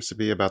it seems to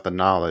be about the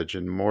knowledge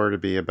and more to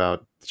be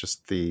about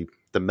just the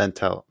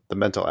mental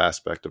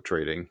aspect of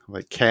trading.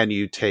 Like, can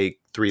you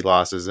take 3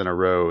 losses in a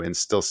row and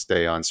still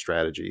stay on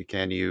strategy?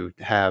 Can you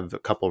have a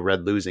couple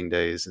red losing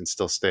days and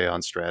still stay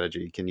on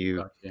strategy? Can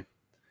you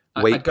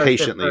wait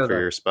patiently for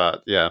your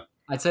spot? Yeah.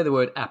 I'd say the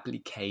word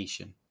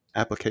application.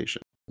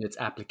 Application. It's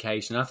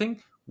application. I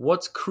think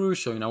what's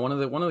crucial, one of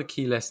the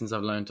key lessons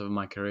I've learned over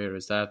my career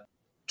is that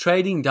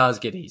trading does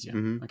get easier.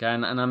 Mm-hmm. Okay,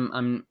 and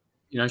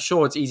I'm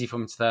sure it's easy for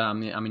me to say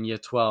I'm in year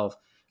 12,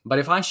 but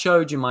if I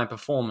showed you my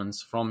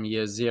performance from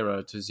year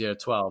 0 to year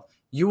 12,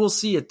 you will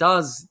see it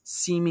does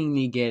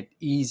seemingly get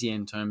easier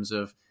in terms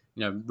of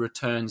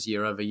returns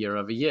year over year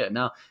over year.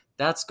 Now,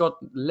 that's got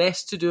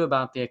less to do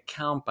about the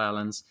account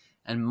balance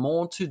and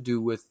more to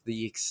do with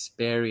the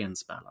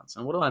experience balance.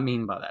 And what do I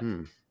mean by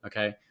that?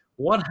 Okay.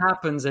 What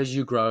happens as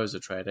you grow as a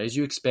trader, as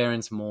you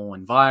experience more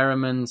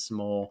environments,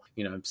 more,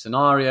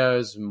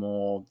 scenarios,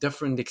 more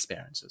different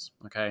experiences,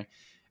 okay?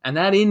 And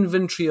that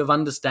inventory of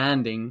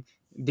understanding,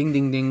 ding,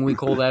 ding, ding, we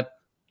call that,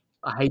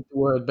 I hate the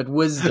word, but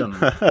wisdom.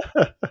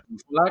 For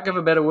lack of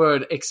a better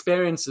word,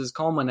 experiences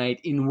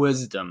culminate in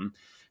wisdom.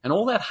 And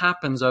all that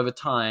happens over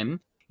time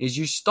is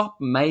you stop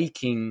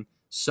making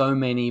so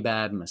many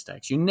bad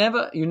mistakes. You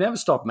never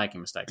stop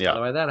making mistakes, by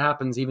the way. That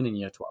happens even in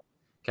year 12.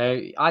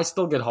 Okay, I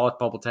still get heart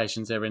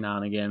palpitations every now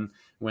and again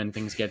when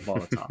things get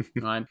volatile,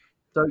 right?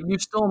 So you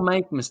still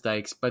make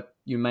mistakes, but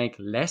you make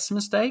less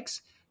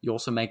mistakes. You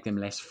also make them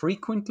less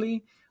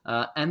frequently.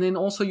 And then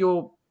also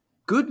your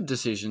good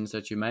decisions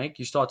that you make,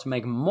 you start to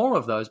make more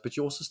of those, but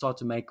you also start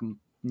to make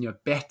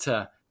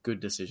better good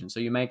decisions.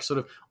 So you make sort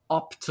of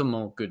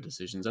optimal good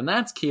decisions. And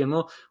that's key. And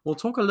we'll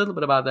talk a little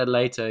bit about that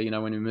later,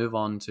 when we move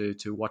on to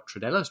what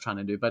Trudelo is trying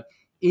to do. But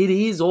it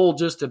is all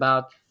just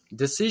about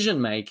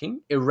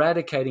decision-making,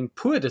 eradicating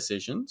poor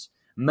decisions,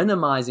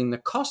 minimizing the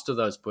cost of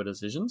those poor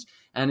decisions,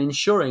 and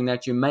ensuring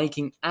that you're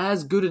making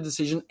as good a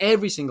decision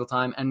every single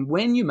time. And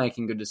when you're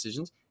making good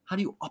decisions, how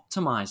do you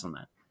optimize on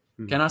that?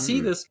 Can I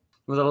see this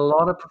with a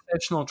lot of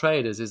professional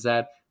traders is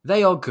that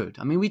they are good.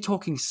 I mean, we're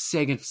talking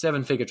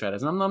seven-figure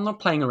traders, and I'm not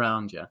playing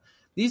around here.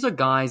 These are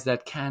guys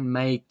that can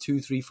make 2,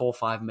 3, 4,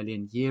 5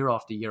 million year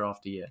after year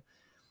after year.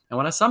 And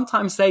what I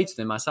sometimes say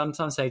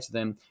to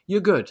them, you're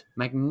good.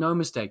 Make no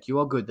mistake. You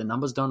are good. The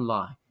numbers don't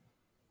lie.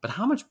 But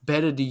how much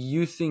better do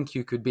you think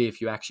you could be if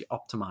you actually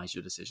optimize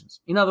your decisions?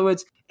 In other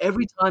words,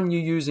 every time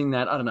you're using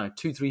that,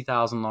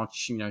 2,000-3,000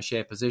 lot,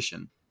 share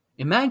position,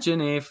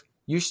 imagine if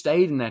you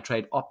stayed in that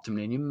trade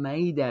optimally and you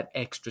made that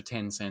extra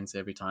 10 cents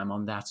every time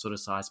on that sort of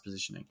size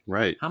positioning.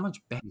 Right. How much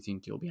better do you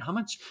think you'll be? How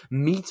much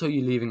meat are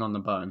you leaving on the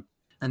bone?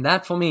 And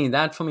that for me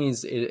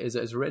is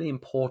a really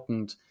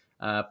important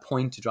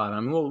point to drive. I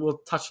mean, we'll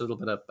touch a little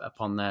bit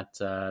upon that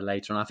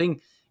later. And I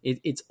think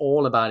it's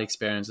all about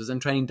experiences,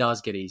 and training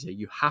does get easier.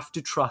 You have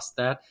to trust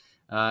that.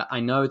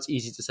 I know it's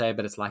easy to say,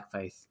 but it's like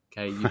faith.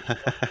 Okay, you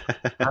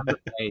have the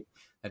faith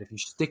that if you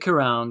stick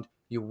around,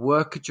 you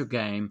work at your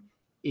game,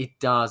 it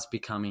does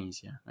become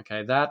easier.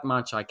 Okay, that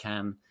much I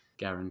can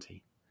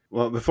guarantee.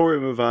 Well, before we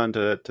move on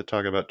to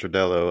talk about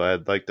Trudelo,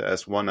 I'd like to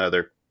ask one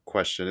other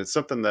question. It's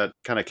something that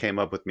kind of came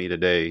up with me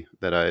today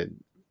that I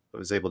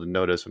was able to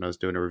notice when I was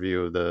doing a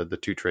review of the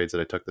 2 trades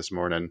that I took this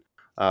morning.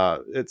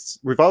 It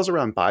revolves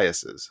around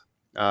biases.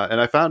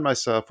 And I found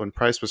myself, when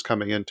price was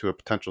coming into a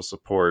potential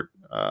support,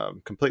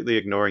 completely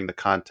ignoring the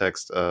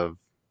context of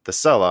the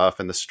sell-off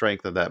and the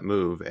strength of that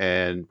move,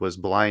 and was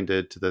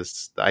blinded to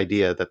this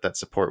idea that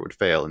support would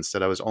fail.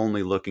 Instead, I was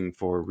only looking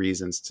for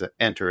reasons to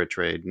enter a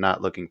trade,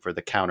 not looking for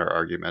the counter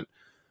argument.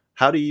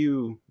 How do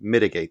you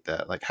mitigate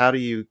that? Like, how do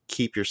you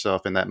keep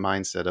yourself in that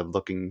mindset of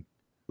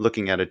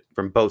looking at it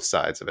from both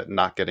sides of it,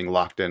 not getting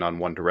locked in on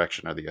one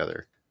direction or the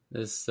other?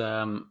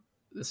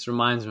 This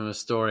reminds me of a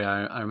story.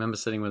 I remember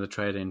sitting with a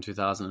trader in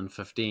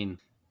 2015,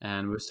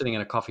 and we were sitting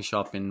at a coffee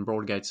shop in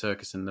Broadgate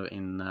Circus in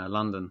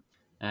London,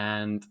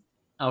 and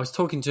I was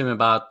talking to him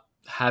about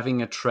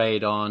having a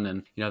trade on,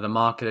 and the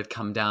market had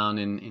come down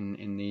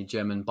in the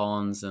German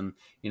bonds, and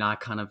I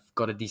kind of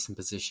got a decent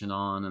position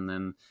on, and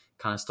then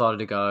kind of started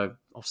to go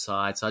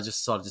offside, so I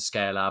just started to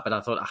scale up. But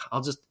I thought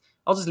I'll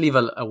I'll just leave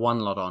a one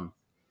lot on.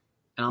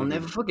 And I'll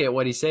never forget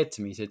what he said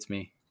to me. He said to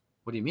me,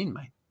 "What do you mean,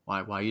 mate?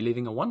 Why are you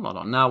leaving a one lot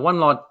on?" Now, one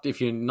lot, if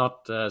you're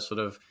not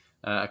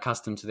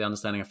accustomed to the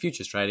understanding of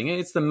futures trading,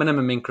 it's the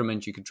minimum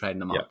increment you could trade in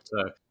the market.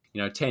 So,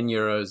 10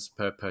 euros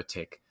per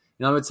tick.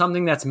 It's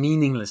something that's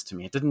meaningless to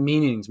me. It didn't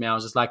mean anything to me. I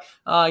was just like,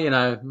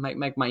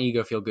 make my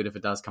ego feel good if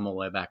it does come all the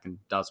way back and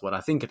does what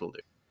I think it'll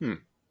do.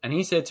 And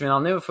he said to me, and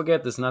I'll never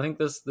forget this, and I think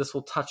this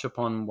will touch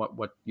upon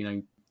what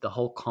the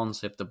whole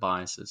concept of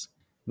biases.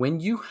 When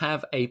you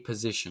have a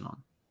position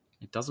on,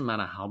 it doesn't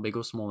matter how big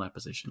or small that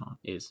position on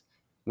is.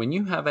 When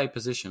you have a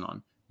position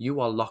on, you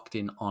are locked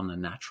in on a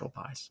natural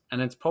bias.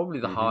 And it's probably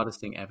the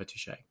hardest thing ever to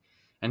shake.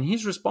 And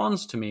his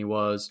response to me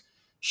was,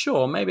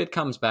 sure, maybe it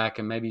comes back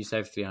and maybe you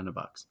save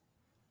 $300.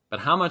 But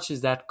how much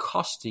is that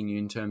costing you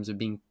in terms of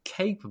being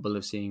capable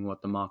of seeing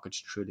what the market's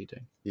truly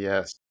doing?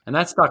 Yes. And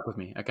that stuck with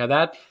me. Okay,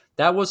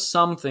 that was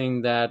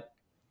something that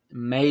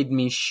made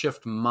me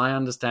shift my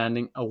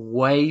understanding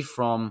away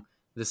from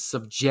the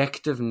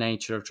subjective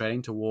nature of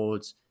trading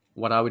towards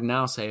what I would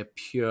now say a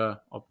pure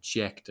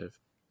objective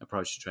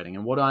approach to trading.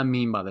 And what do I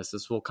mean by this?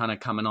 This will kind of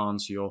come and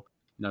answer your,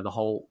 the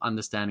whole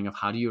understanding of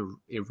how do you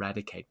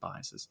eradicate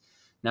biases.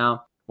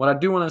 Now, what I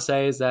do want to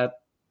say is that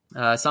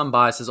some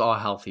biases are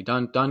healthy.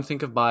 Don't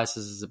think of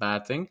biases as a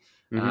bad thing.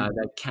 They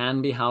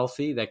can be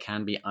healthy. They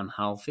can be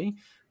unhealthy.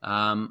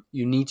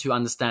 You need to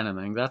understand them.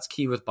 I think that's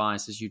key with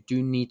biases. You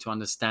do need to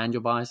understand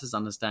your biases,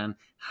 understand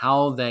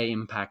how they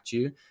impact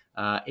you.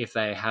 If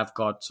they have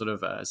got sort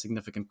of a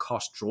significant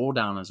cost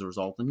drawdown as a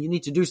result, then you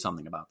need to do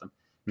something about them.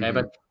 Okay,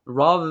 but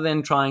rather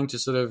than trying to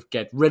sort of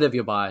get rid of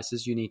your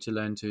biases, you need to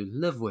learn to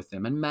live with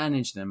them and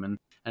manage them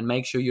and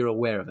make sure you're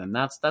aware of them.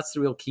 That's the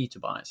real key to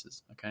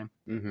biases. Okay.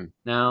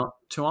 Now,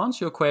 to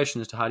answer your question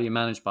as to how do you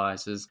manage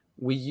biases,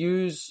 we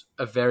use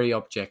a very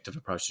objective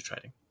approach to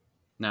trading.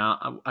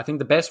 Now, I think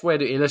the best way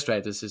to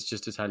illustrate this is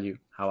just to tell you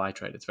how I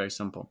trade. It's very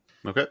simple.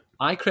 Okay.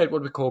 I create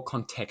what we call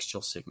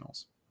contextual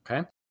signals.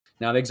 Okay.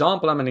 Now, the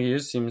example I'm going to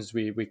use, seems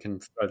we can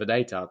throw the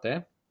date out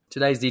there.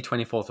 Today's the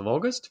 24th of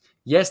August.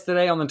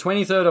 Yesterday, on the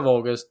 23rd of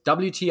August,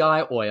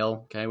 WTI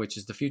oil, okay, which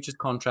is the futures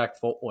contract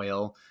for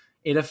oil,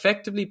 it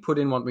effectively put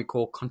in what we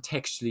call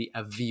contextually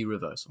a V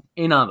reversal.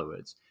 In other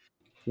words,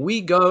 we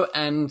go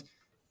and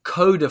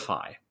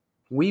codify.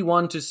 We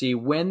want to see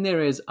when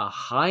there is a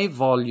high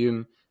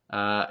volume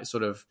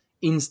sort of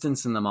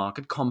instance in the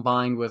market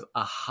combined with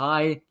a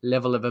high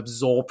level of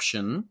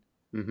absorption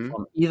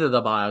from either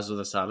the buyers or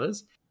the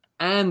sellers,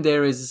 and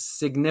there is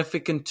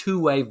significant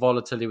two-way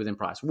volatility within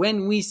price.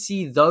 When we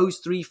see those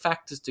three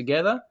factors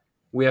together,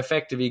 we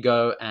effectively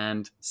go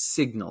and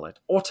signal it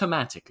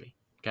automatically.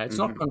 Okay, it's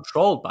not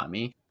controlled by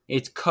me.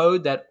 It's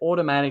code that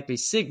automatically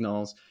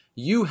signals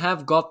you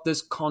have got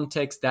this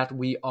context that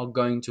we are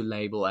going to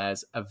label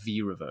as a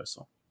V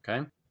reversal.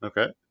 Okay.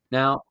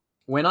 Now,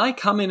 when I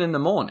come in the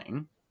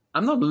morning,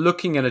 I'm not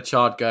looking at a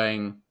chart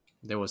going,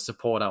 there was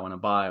support I want to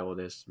buy or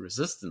there's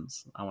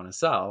resistance I want to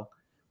sell.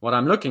 What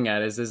I'm looking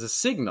at is there's a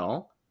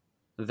signal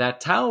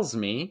that tells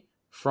me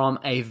from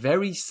a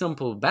very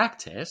simple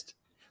backtest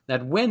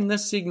that when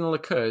this signal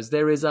occurs,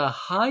 there is a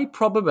high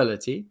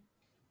probability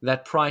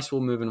that price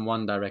will move in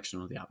one direction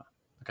or the other.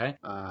 Okay.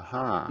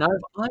 Now,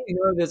 if I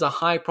know there's a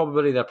high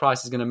probability that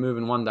price is going to move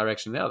in one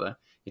direction or the other,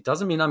 it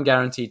doesn't mean I'm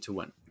guaranteed to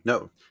win.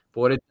 No. But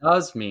what it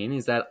does mean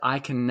is that I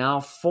can now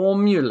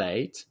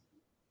formulate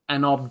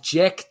an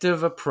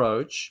objective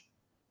approach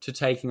to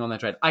taking on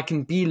that trade. I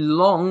can be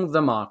long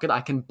the market.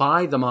 I can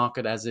buy the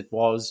market as it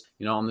was,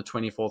 on the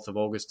 24th of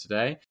August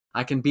today.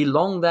 I can be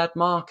long that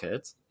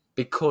market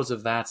because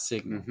of that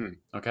signal.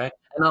 Okay.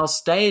 And I'll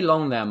stay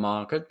long that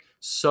market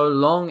so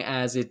long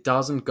as it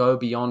doesn't go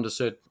beyond a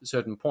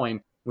certain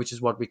point, which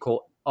is what we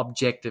call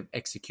objective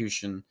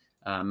execution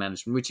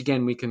management, which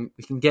again, we can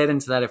get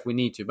into that if we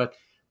need to. But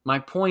my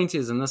point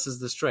is, and this is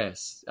the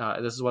stress,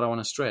 this is what I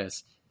want to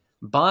stress,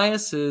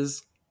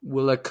 biases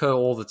will occur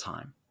all the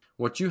time.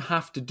 What you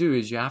have to do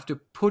is you have to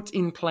put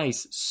in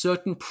place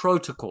certain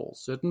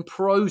protocols, certain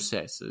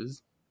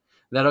processes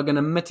that are going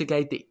to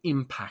mitigate the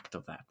impact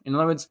of that. In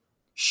other words,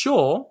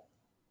 sure,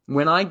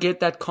 when I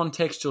get that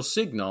contextual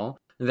signal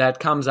that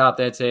comes out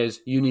that says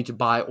you need to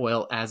buy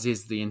oil, as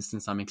is the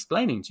instance I'm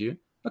explaining to you,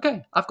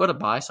 okay, I've got a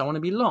bias, I want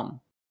to be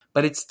long.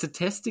 But it's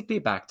statistically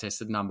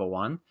backtested, number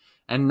one.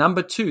 And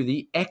number two,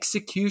 the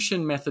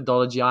execution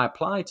methodology I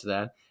apply to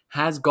that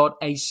has got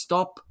a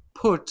stop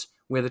put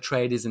where the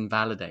trade is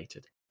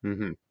invalidated.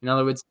 In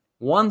other words,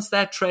 once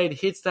that trade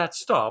hits that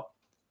stop,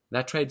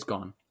 that trade's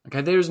gone.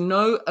 Okay, there is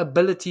no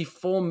ability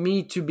for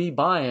me to be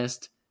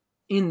biased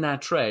in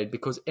that trade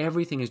because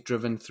everything is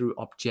driven through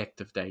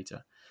objective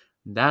data.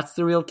 That's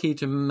the real key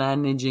to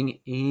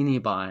managing any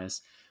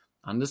bias.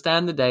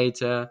 Understand the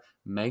data,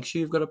 make sure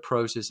you've got a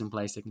process in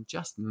place that can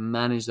just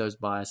manage those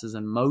biases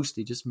and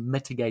mostly just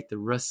mitigate the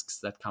risks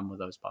that come with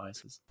those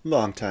biases.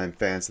 Longtime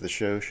fans of the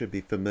show should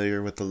be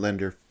familiar with the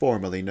lender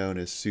formerly known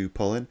as Sue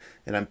Pullen,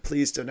 and I'm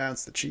pleased to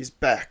announce that she's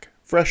back,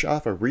 fresh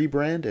off a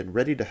rebrand and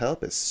ready to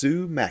help as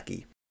Sue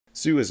Mackey.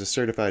 Sue is a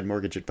certified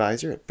mortgage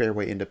advisor at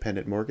Fairway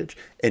Independent Mortgage,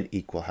 an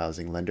equal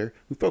housing lender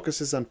who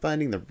focuses on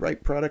finding the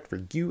right product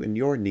for you and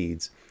your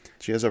needs.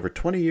 She has over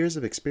 20 years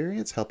of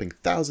experience helping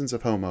thousands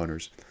of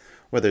homeowners.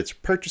 Whether it's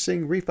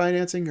purchasing,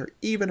 refinancing, or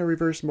even a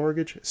reverse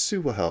mortgage,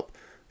 Sue will help.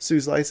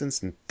 Sue's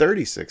licensed in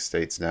 36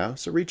 states now,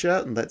 so reach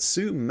out and let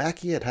Sue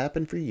Mackey it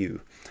happen for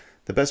you.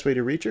 The best way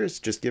to reach her is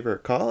just give her a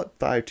call at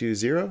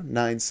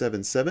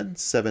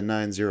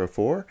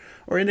 520-977-7904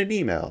 or in an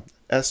email,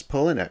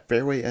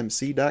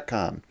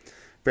 spullen@fairwaymc.com.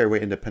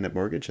 Fairway Independent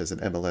Mortgage has an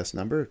MLS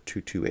number of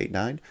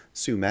 2289.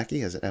 Sue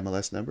Mackey has an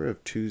MLS number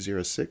of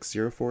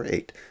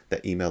 206048.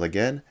 That email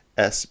again,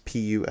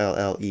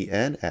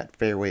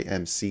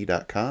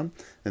 spullen@fairwaymc.com,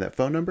 and that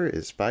phone number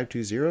is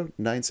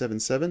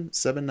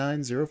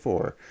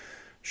 520-977-7904.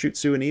 Shoot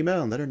Sue an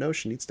email and let her know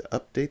she needs to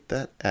update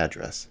that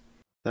address.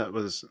 That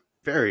was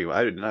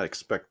I did not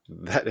expect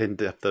that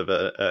in-depth of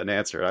an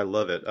answer. I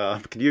love it.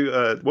 Can you,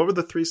 what were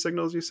the three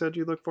signals you said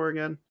you look for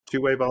again?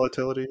 Two-way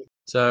volatility?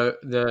 So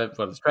the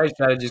trade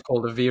strategy is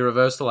called a V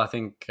reversal. I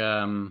think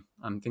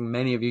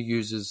many of you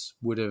users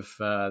would have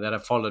that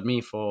have followed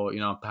me for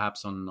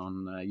perhaps on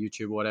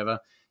YouTube or whatever.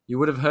 You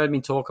would have heard me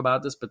talk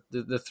about this, but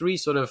the three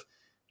sort of,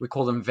 we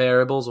call them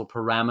variables or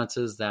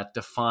parameters that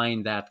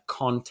define that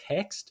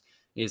context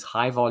is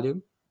high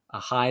volume, a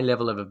high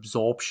level of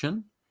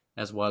absorption,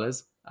 as well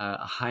as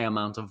a high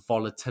amount of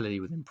volatility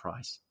within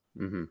price.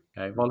 Mm-hmm.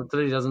 Okay,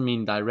 volatility doesn't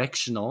mean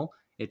directional;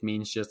 it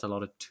means just a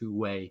lot of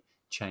two-way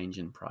change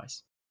in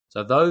price.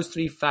 So those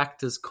three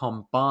factors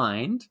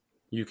combined,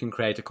 you can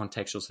create a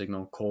contextual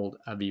signal called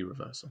a V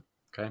reversal.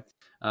 Okay.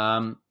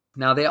 Now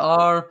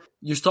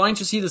you're starting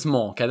to see this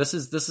more. Okay, this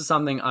is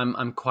something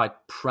I'm quite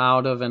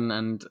proud of,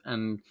 and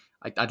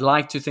I'd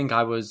like to think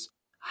I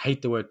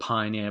hate the word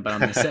pioneer, but I'm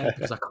going to say it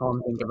because I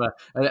can't think of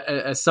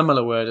a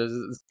similar word.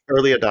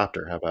 Early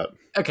adopter, how about?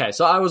 Okay,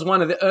 so I was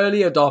one of the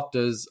early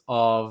adopters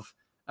of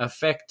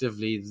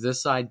effectively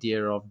this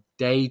idea of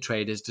day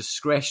traders,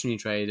 discretionary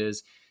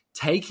traders,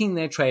 taking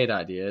their trade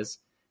ideas,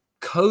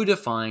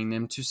 codifying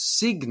them to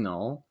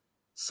signal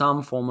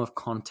some form of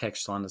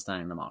contextual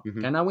understanding of the market. Mm-hmm.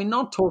 Okay, now we're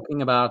not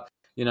talking about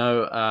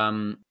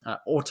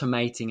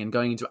automating and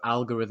going into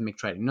algorithmic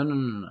trading.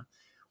 No.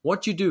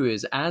 What you do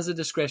is, as a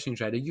discretionary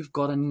trader, you've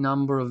got a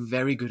number of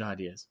very good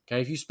ideas. Okay,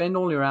 if you spend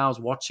all your hours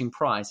watching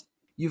price,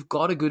 you've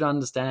got a good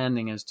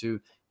understanding as to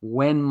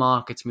when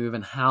markets move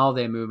and how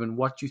they move and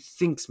what you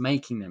think's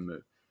making them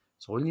move.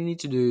 So all you need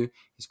to do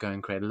is go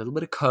and create a little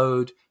bit of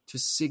code to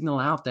signal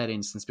out that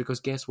instance, because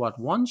guess what?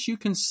 Once you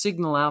can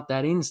signal out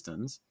that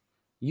instance,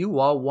 you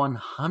are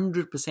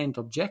 100%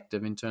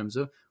 objective in terms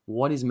of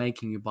what is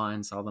making you buy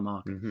and sell the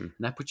market. Mm-hmm. And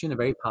that puts you in a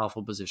very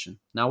powerful position.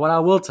 Now, what I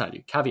will tell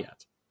you,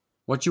 caveat,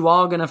 what you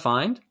are going to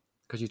find,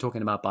 because you're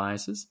talking about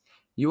biases,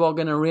 you are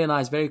going to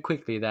realize very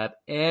quickly that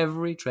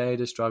every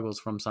trader struggles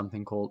from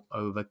something called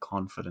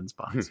overconfidence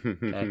bias.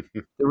 Okay?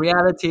 The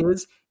reality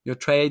is your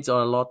trades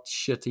are a lot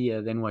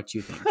shittier than what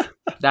you think.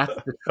 That's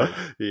the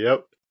truth.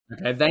 Yep.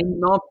 Okay, they're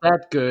not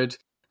that good.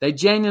 They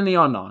genuinely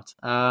are not.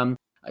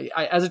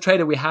 As a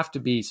trader, we have to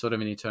be sort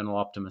of an eternal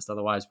optimist.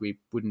 Otherwise, we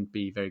wouldn't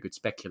be very good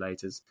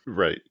speculators.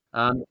 Right.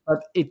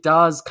 But it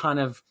does kind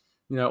of,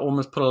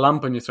 almost put a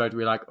lump in your throat.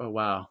 We're like, oh,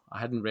 wow, I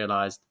hadn't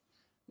realized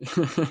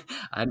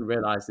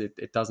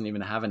it doesn't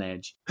even have an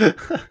edge.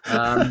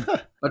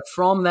 But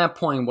from that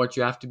point, what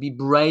you have to be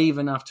brave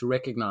enough to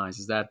recognize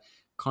is that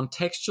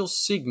contextual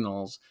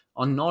signals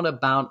are not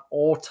about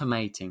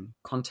automating.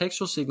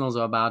 Contextual signals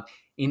are about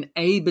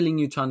enabling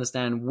you to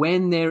understand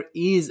when there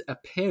is a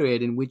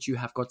period in which you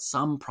have got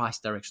some price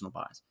directional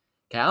bias.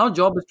 Okay, our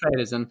job as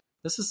traders, and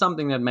this is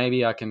something that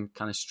maybe I can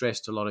kind of stress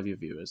to a lot of your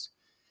viewers,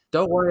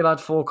 don't worry about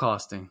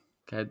forecasting.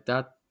 Okay,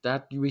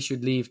 that we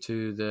should leave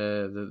to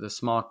the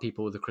smart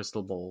people with the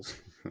crystal balls,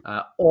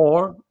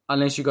 or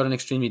unless you've got an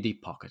extremely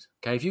deep pocket.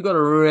 Okay, if you've got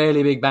a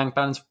really big bank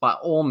balance, by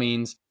all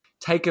means,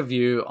 take a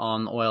view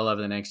on oil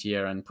over the next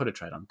year and put a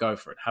trade on. Go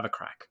for it. Have a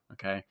crack.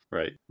 Okay.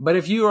 Right. But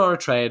if you are a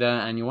trader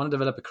and you want to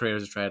develop a career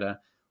as a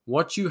trader,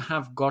 what you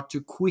have got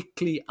to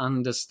quickly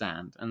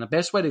understand, and the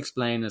best way to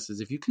explain this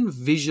is if you can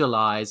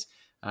visualize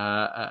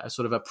a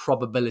sort of a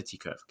probability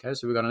curve. Okay,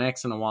 so we've got an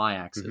X and a Y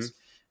axis. Mm-hmm.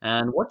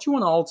 And what you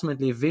want to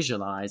ultimately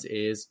visualize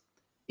is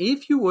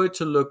if you were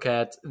to look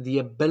at the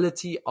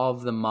ability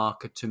of the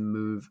market to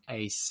move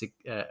a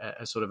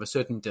sort of a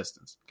certain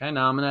distance. Okay,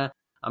 now I'm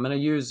going to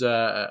use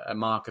a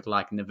market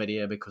like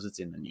NVIDIA because it's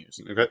in the news.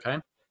 Okay.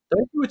 So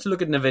if you were to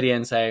look at NVIDIA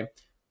and say,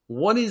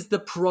 what is the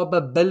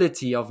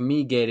probability of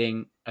me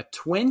getting a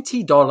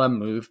 $20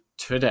 move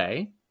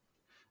today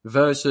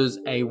versus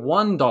a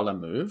 $1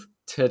 move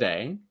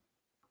today?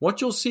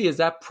 What you'll see is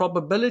that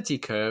probability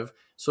curve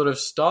sort of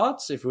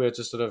starts, if we were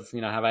to sort of,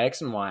 have our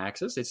X and Y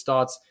axis, it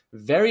starts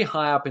very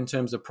high up in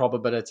terms of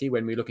probability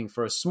when we're looking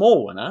for a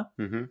small winner.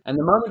 Mm-hmm. And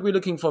the moment we're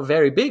looking for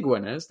very big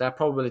winners, that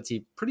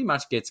probability pretty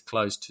much gets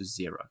close to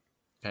zero.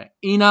 Okay.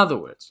 In other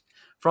words,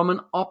 from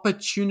an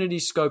opportunity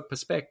scope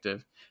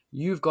perspective,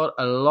 you've got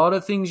a lot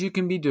of things you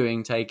can be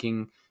doing,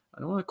 taking,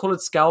 I don't want to call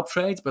it scalp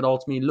trades, but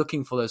ultimately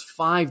looking for those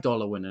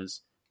 $5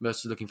 winners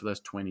versus looking for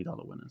those $20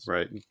 winners.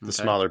 Right. The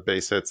smaller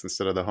base hits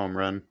instead of the home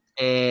run.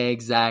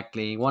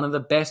 Exactly. One of the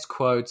best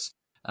quotes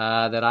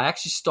that I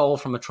actually stole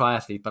from a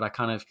triathlete, but I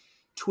kind of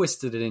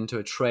twisted it into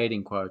a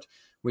trading quote,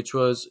 which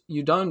was,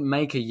 you don't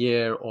make a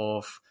year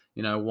of,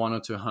 1 or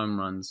 2 home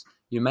runs.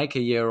 You make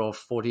a year of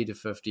 40 to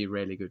 50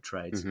 really good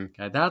trades.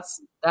 Okay,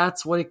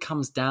 that's what it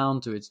comes down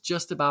to. It's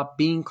just about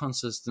being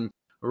consistent,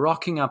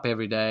 rocking up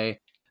every day.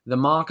 The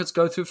markets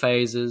go through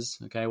phases.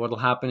 Okay, what'll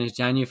happen is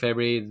January,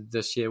 February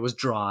this year was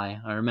dry.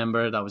 I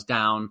remember it. I was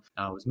down.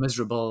 I was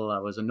miserable. I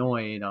was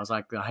annoyed. I was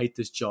like, I hate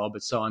this job.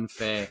 It's so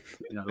unfair.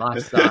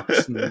 Life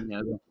sucks. And,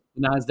 the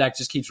Nasdaq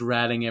just keeps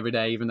rallying every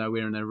day, even though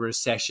we're in a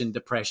recession,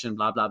 depression,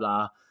 blah blah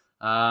blah.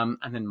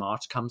 And then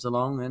March comes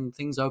along and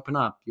things open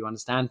up. You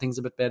understand things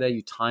a bit better.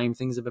 You time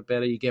things a bit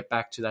better. You get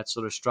back to that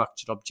sort of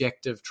structured,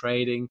 objective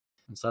trading.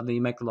 And suddenly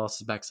you make the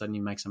losses back. Suddenly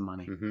you make some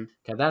money.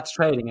 Okay, that's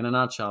trading in a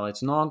nutshell.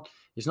 It's not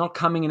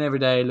coming in every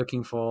day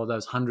looking for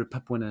those 100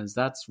 pip winners.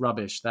 That's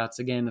rubbish.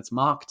 It's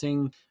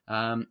marketing.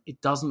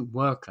 It doesn't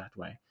work that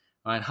way.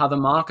 Right? How the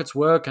markets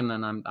work, and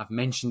then I've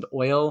mentioned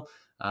oil.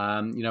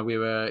 We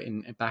were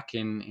back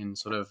in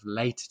sort of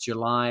late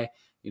July.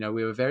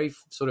 We were very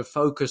sort of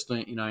focused,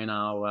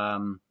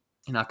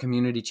 in our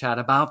community chat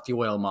about the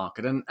oil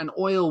market, and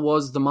oil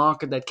was the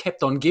market that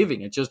kept on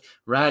giving. It just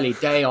rallied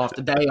day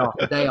after day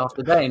after day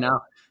after day.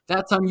 Now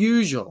that's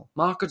unusual.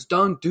 Markets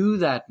don't do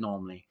that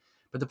normally,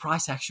 but the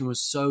price action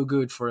was so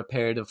good for a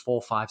period of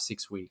 4, 5,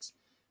 6 weeks.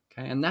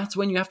 Okay, and that's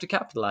when you have to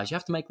capitalize. You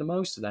have to make the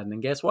most of that, and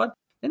then guess what?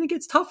 Then it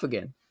gets tough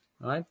again,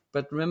 right?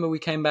 But remember, we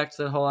came back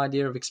to the whole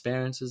idea of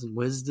experiences and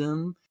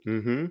wisdom.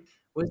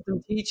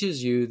 Wisdom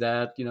teaches you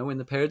that, when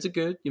the periods are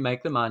good, you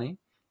make the money.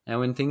 And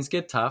when things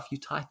get tough, you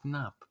tighten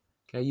up.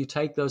 Okay, you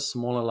take those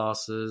smaller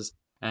losses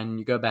and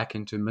you go back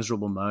into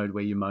miserable mode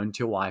where you moan to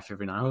your wife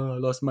every night, oh, I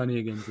lost money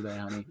again today,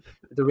 honey.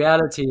 But the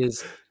reality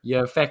is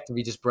you're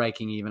effectively just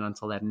breaking even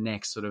until that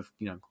next sort of,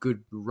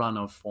 good run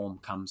of form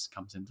comes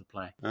into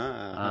play.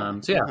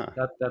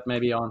 That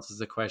maybe answers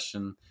the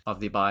question of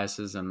the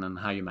biases and then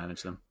how you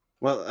manage them.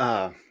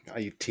 Well,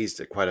 you teased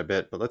it quite a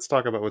bit, but let's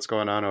talk about what's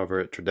going on over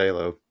at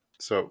Tradelo.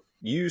 So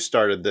you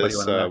started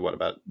this,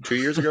 about 2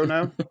 years ago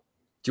now?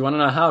 Do you want to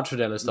know how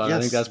Tradelo started? Yes. I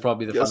think that's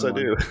probably the fun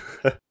one. Yes,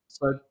 I do.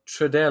 So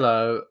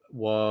Tradelo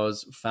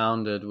was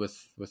founded with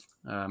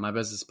my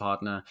business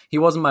partner. He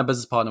wasn't my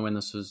business partner when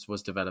this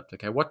was developed.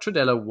 Okay, what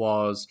Tradelo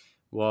was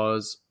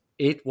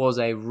it was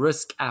a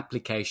risk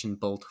application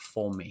built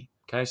for me.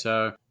 Okay,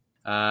 so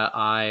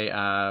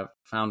I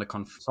found a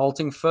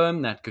consulting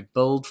firm that could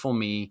build for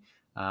me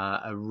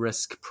a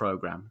risk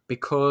program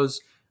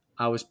because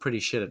I was pretty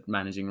shit at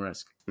managing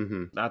risk.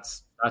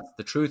 That's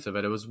the truth of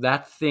it. It was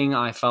that thing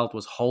I felt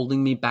was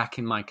holding me back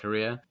in my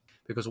career,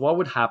 because what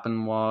would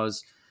happen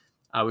was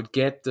I would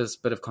get this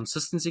bit of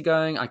consistency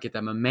going. I'd get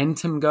that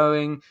momentum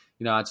going.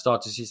 I'd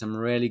start to see some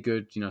really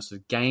good, sort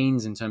of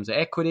gains in terms of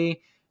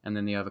equity. And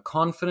then the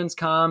overconfidence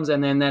comes.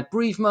 And then that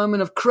brief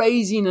moment of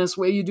craziness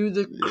where you do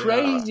the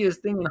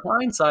craziest thing in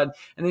hindsight.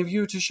 And if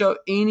you were to show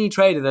any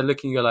trader, they're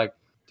looking, you're like,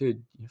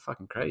 dude, you're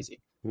fucking crazy.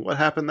 What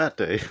happened that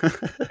day?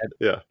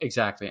 Yeah,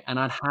 exactly. And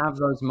I'd have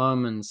those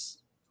moments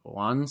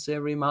once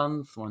every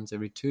month, once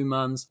every 2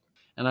 months.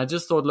 And I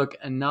just thought, look,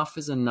 enough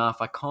is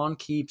enough. I can't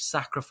keep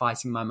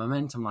sacrificing my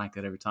momentum like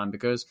that every time,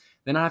 because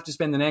then I have to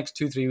spend the next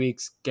 2-3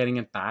 weeks getting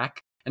it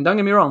back. And don't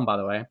get me wrong, by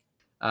the way,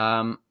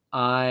 I'm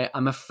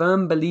a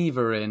firm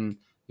believer in,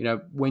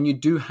 when you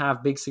do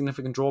have big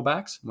significant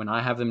drawbacks, when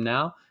I have them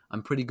now,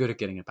 I'm pretty good at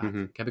getting it back.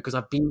 Okay, because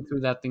I've been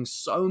through that thing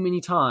so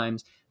many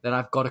times that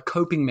I've got a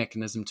coping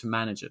mechanism to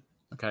manage it.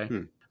 Okay.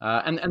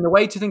 And the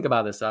way to think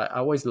about this, I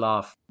always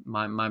laugh.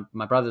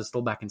 My brother's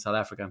still back in South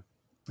Africa.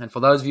 And for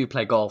those of you who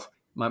play golf,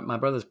 my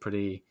brother's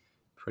pretty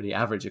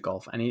average at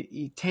golf. And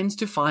he tends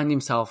to find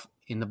himself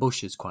in the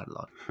bushes quite a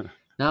lot.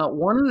 Now,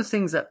 one of the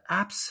things that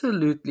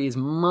absolutely is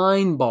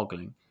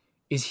mind-boggling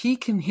is he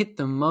can hit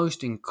the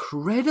most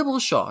incredible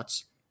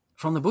shots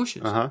from the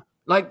bushes.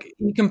 Like,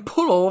 he can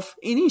pull off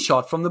any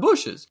shot from the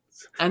bushes.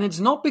 And it's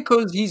not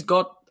because he's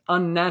got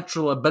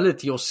unnatural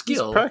ability or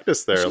skill. He's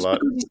practiced there a lot.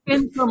 Because he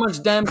spends so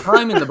much damn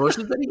time in the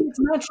bushes that he gets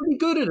naturally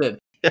good at it.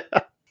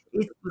 Yeah.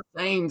 It's the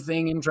same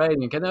thing in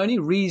trading. Okay? The only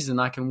reason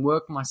I can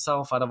work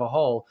myself out of a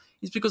hole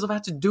is because I've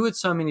had to do it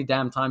so many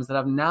damn times that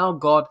I've now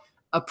got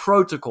a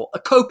protocol, a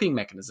coping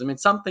mechanism.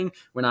 It's something,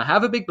 when I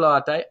have a big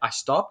blowout day, I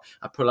stop,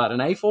 I pull out an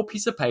A4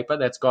 piece of paper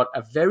that's got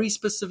a very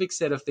specific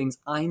set of things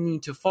I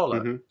need to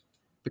follow.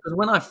 Because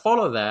when I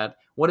follow that,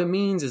 what it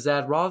means is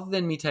that rather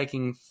than me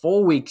taking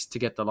 4 weeks to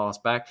get the loss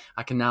back,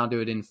 I can now do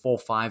it in 4,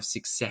 5,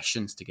 6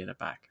 sessions to get it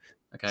back.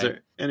 Okay. Is there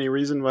any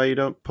reason why you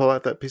don't pull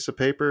out that piece of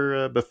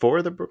paper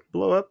before the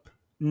blow up?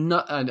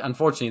 No,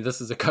 unfortunately,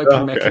 this is a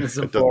coping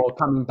mechanism for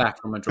coming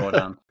back from a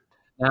drawdown.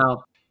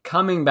 Now,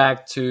 coming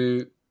back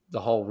to the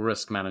whole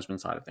risk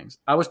management side of things,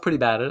 I was pretty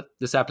bad at it.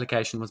 This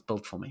application was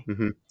built for me.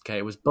 Okay,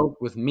 it was built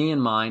with me in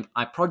mind.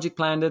 I project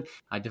planned it,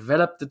 I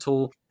developed the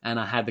tool, and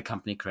I had the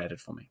company created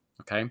for me.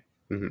 Okay.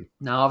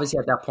 Now, obviously,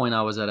 at that point,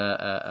 I was at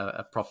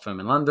a prop firm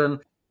in London,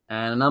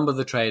 and a number of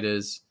the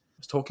traders,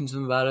 I was talking to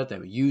them about it. They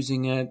were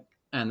using it.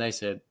 And they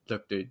said,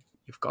 look, dude,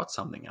 you've got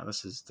something now.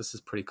 This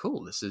is pretty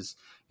cool. This is,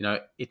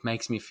 it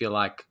makes me feel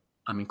like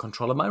I'm in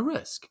control of my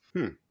risk.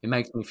 It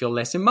makes me feel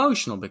less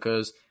emotional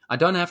because I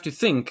don't have to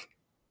think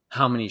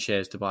how many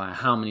shares to buy,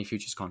 how many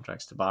futures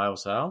contracts to buy or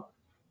sell.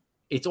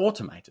 It's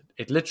automated.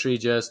 It literally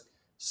just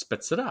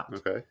spits it out.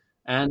 Okay.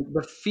 And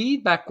the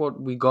feedback what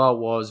we got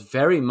was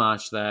very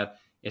much that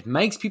it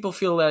makes people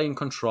feel they're in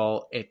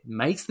control. It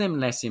makes them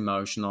less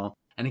emotional,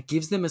 and it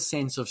gives them a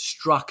sense of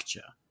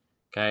structure.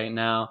 Okay.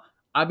 Now,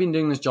 I've been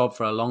doing this job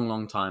for a long,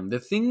 long time. The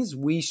things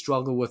we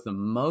struggle with the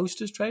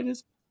most as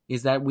traders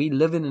is that we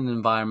live in an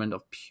environment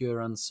of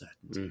pure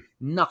uncertainty.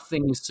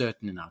 Nothing is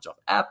certain in our job.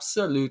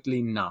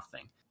 Absolutely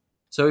nothing.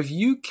 So if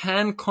you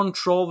can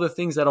control the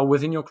things that are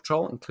within your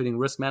control, including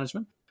risk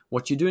management,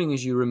 what you're doing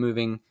is you're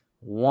removing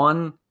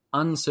one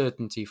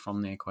uncertainty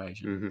from the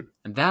equation.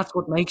 And that's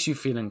what makes you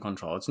feel in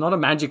control. It's not a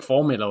magic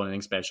formula or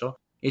anything special.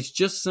 It's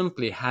just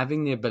simply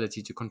having the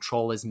ability to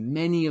control as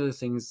many of the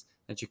things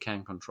that you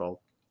can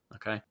control.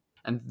 Okay.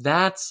 And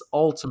that's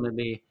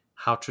ultimately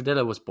how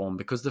Trudelo was born,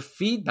 because the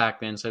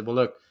feedback then said, well,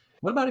 look,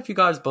 what about if you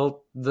guys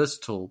built this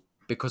tool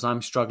because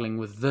I'm struggling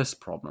with this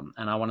problem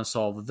and I want to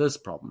solve this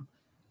problem?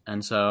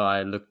 And so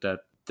I looked at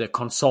the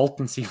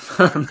consultancy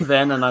firm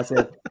then and I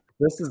said,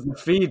 this is the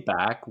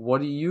feedback.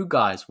 What do you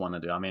guys want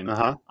to do? I mean,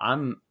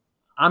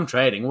 I'm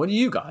trading. What do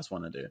you guys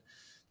want to do?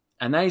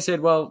 And they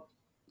said, well,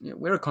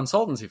 we're a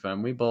consultancy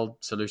firm. We build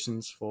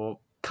solutions for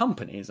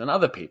companies and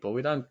other people.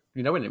 We don't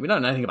know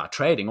anything about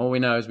trading. All we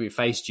know is we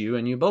faced you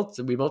and we built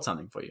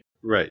something for you.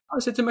 Right. I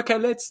said to them, okay,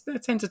 let's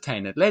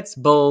entertain it. Let's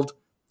build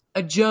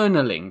a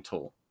journaling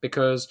tool,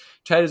 because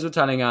traders were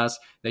telling us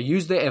they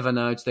use their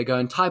Evernote, they go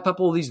and type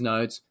up all these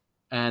notes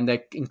and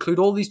they include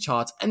all these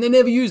charts and they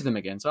never use them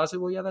again. So I said,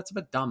 well, yeah, that's a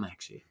bit dumb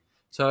actually.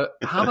 So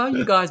how about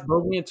you guys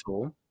build me a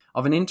tool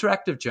of an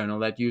interactive journal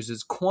that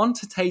uses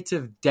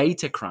quantitative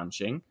data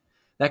crunching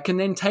that can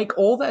then take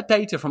all that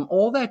data from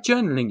all that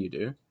journaling you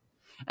do,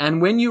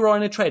 and when you are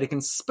in a trade, it can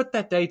spit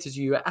that data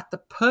to you at the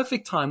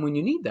perfect time when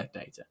you need that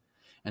data.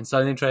 And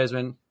so then traders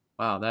went,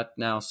 wow, that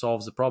now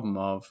solves the problem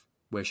of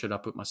where should I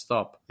put my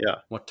stop? Yeah.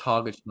 What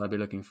target should I be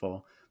looking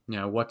for?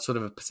 What sort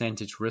of a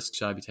percentage risk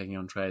should I be taking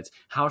on trades?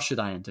 How should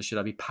I enter? Should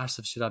I be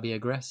passive? Should I be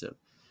aggressive?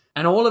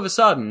 And all of a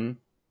sudden,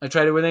 a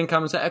trader would then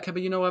come and say, okay,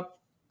 but you know what?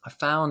 I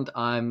found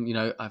I'm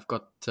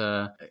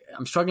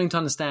struggling to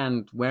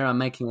understand where I'm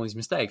making all these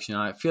mistakes.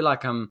 I feel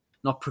like I'm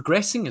not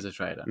progressing as a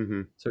trader.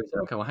 So we said,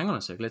 okay, well, hang on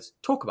a sec. Let's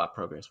talk about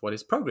progress. What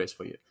is progress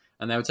for you?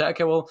 And they would say,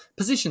 okay, well,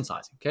 position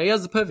sizing. Okay,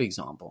 here's the perfect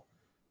example.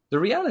 The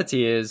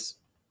reality is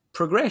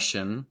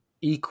progression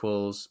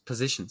equals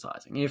position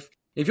sizing.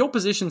 If your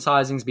position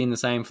sizing's been the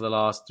same for the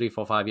last 3,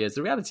 4, 5 years,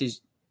 the reality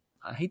is,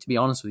 I hate to be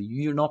honest with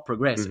you, you're not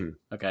progressing.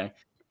 Okay.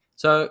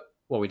 So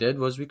what we did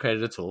was we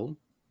created a tool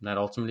that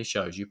ultimately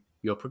shows you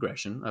your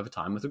progression over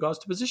time with regards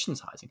to position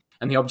sizing.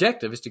 And the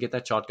objective is to get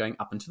that chart going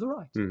up and to the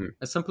right.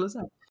 As simple as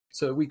that.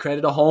 So we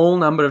created a whole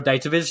number of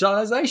data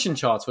visualization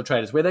charts for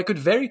traders where they could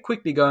very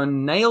quickly go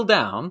and nail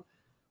down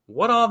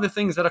what are the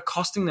things that are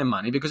costing them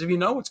money. Because if you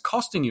know what's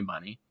costing you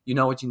money, you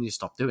know what you need to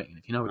stop doing. And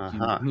if you know what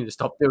you need to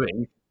stop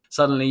doing,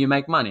 suddenly you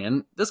make money.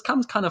 And this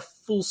comes kind of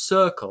full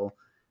circle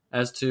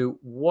as to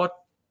what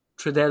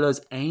Trudelo's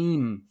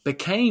aim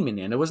became in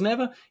the end. It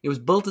was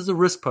built as a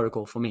risk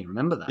protocol for me.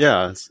 Remember that?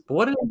 Yeah. But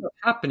what ended up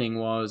happening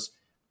was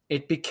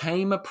it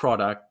became a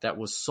product that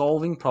was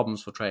solving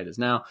problems for traders.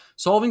 Now,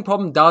 solving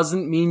problem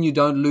doesn't mean you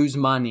don't lose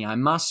money. I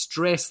must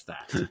stress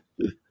that.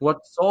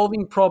 What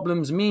solving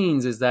problems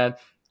means is that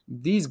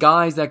these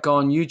guys that go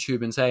on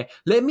YouTube and say,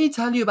 let me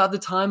tell you about the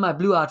time I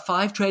blew out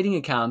 5 trading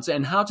accounts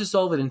and how to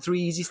solve it in 3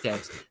 easy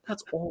steps.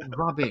 That's all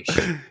rubbish.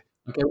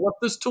 Okay, what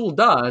this tool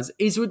does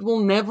is it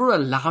will never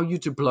allow you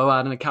to blow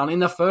out an account in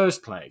the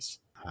first place.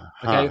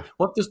 Okay,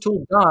 what this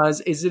tool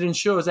does is it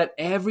ensures that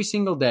every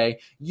single day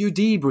you're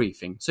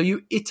debriefing. So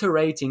you're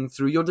iterating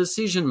through your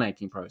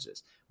decision-making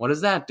process. What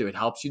does that do? It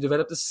helps you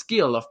develop the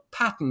skill of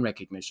pattern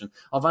recognition,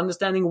 of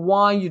understanding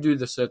why you do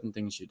the certain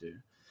things you do.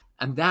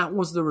 And that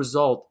was the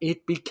result.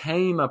 It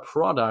became a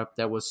product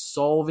that was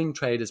solving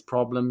traders'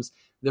 problems.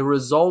 The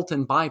result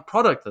and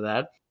byproduct of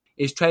that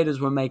is traders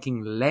were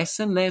making less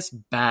and less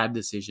bad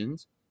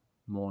decisions,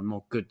 more and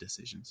more good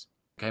decisions.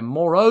 Okay.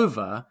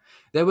 Moreover,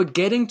 they were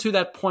getting to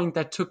that point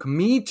that took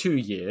me 2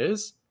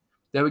 years.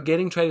 They were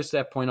getting traders to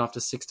that point after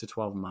 6 to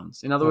 12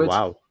 months. In other words,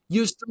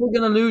 you're still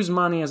going to lose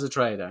money as a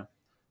trader.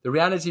 The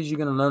reality is you're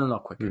going to learn a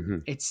lot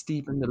quicker. It's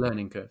steepened the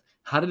learning curve.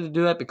 How did it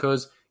do that?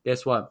 Because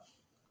guess what?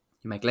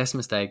 You make less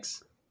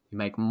mistakes. You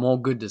make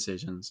more good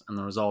decisions. And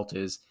the result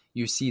is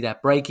you see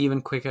that break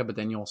even quicker, but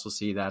then you also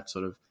see that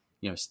sort of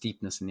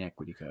steepness in the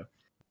equity curve.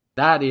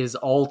 That is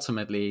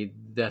ultimately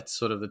that's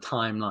sort of the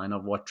timeline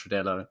of what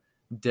Trudelo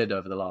did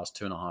over the last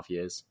 2.5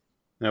 years.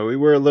 Now, we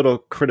were a little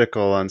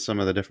critical on some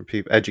of the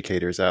different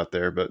educators out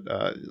there, but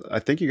I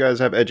think you guys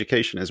have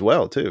education as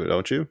well, too,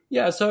 don't you?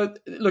 Yeah. So,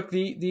 look,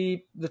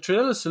 the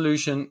Trudelo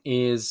solution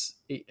is,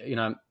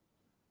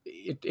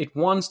 it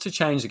wants to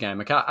change the game.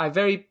 Like I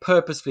very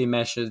purposefully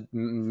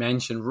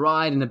mentioned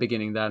right in the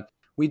beginning that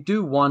we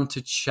do want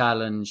to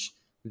challenge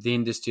the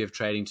industry of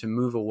trading to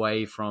move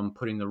away from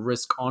putting the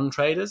risk on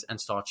traders and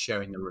start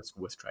sharing the risk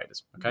with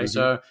traders. Okay,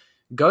 so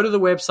go to the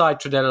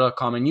website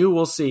Tradella.com and you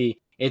will see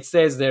it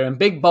says there in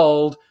big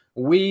bold,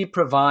 we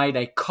provide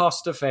a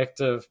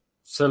cost-effective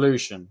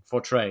solution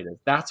for traders.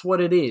 That's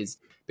what it is.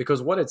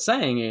 Because what it's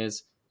saying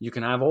is you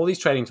can have all these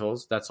trading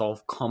tools that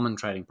solve common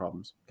trading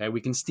problems. Okay,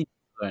 we can steep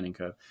the learning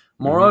curve.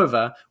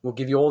 Moreover, we'll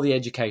give you all the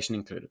education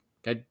included.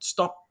 Okay,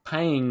 stop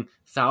paying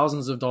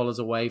thousands of dollars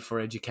away for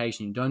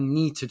education. You don't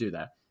need to do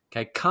that.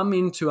 Okay, come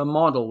into a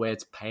model where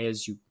it's pay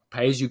as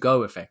you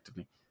go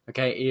effectively.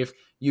 Okay, if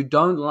you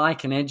don't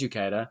like an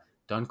educator,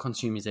 don't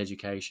consume his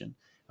education.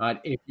 Right?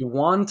 If you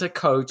want a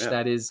coach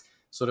that is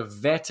sort of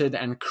vetted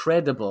and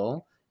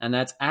credible and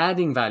that's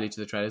adding value to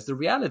the traders, the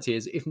reality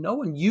is if no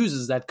one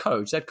uses that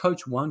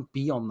coach won't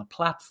be on the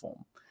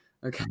platform.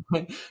 Okay,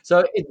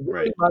 so it's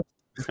very much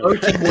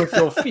voting with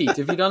your feet.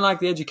 If you don't like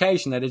the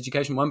education, that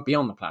education won't be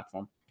on the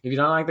platform. If you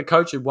don't like the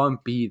coach, it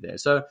won't be there.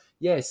 So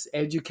yes,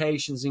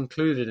 education's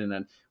included in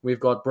it. We've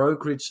got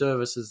brokerage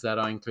services that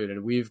are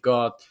included. We've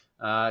got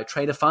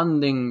trader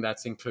funding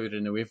that's included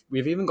in it.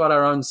 We've even got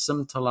our own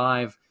Sim to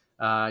Live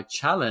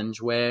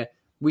challenge where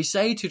we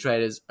say to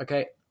traders,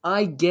 okay,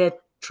 I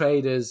get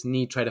traders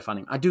need trader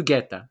funding. I do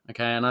get that.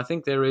 Okay, and I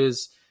think there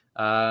is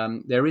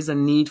a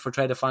need for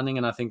trader funding,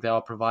 and I think they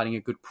are providing a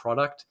good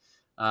product.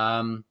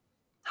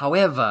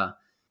 However,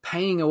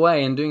 paying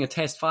away and doing a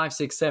test 5,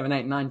 6, 7,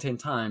 8, 9, 10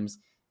 times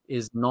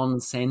is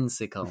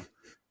nonsensical.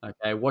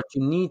 Okay, what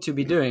you need to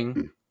be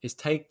doing is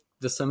take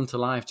the Sim to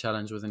Live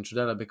challenge with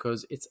Tradella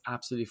because it's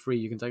absolutely free.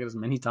 You can take it as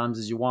many times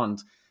as you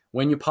want.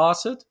 When you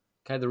pass it,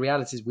 okay, the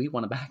reality is we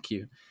want to back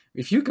you.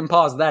 If you can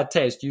pass that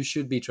test, you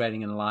should be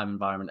trading in a live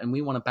environment, and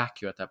we want to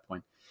back you at that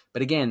point.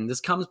 But again,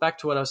 this comes back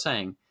to what I was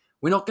saying.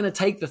 We're not going to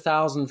take the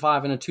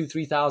 $1,500 and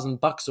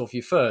 $2,000-$3,000 off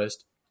you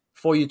first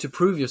for you to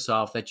prove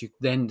yourself that you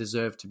then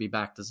deserve to be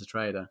backed as a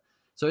trader.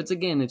 So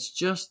it's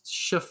just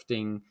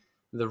shifting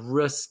the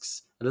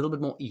risks a little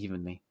bit more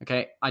evenly.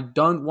 Okay, I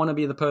don't want to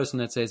be the person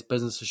that says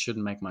businesses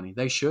shouldn't make money.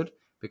 They should,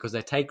 because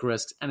they take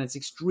risks, and it's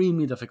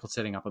extremely difficult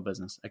setting up a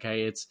business.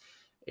 Okay, it's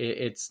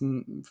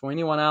for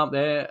anyone out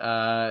there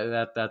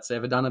that's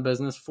ever done a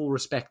business, full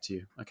respect to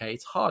you. Okay,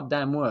 it's hard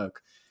damn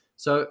work.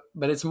 So,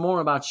 but it's more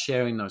about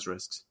sharing those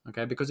risks.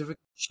 Okay, because if we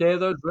share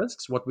those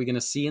risks, what we're going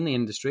to see in the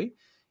industry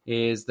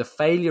is the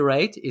failure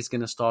rate is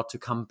going to start to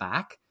come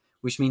back,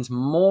 which means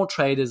more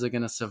traders are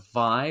going to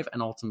survive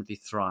and ultimately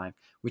thrive,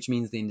 which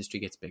means the industry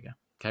gets bigger.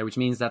 Okay, which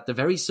means that the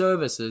very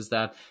services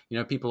that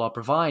people are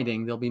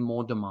providing, there'll be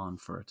more demand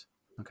for it.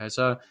 Okay,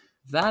 so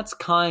that's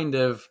kind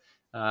of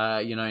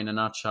in a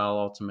nutshell,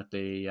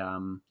 ultimately,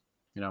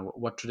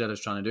 what Tradella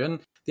is trying to do.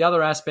 And the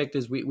other aspect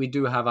is we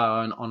do have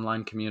our own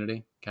online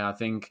community. Okay, I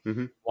think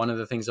one of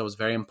the things that was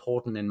very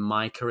important in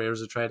my career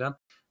as a trader,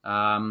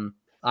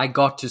 I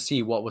got to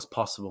see what was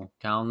possible.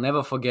 Okay, I'll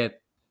never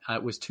forget.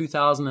 It was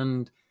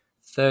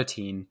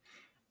 2013,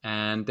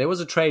 and there was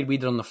a trade we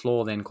did on the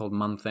floor then called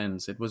month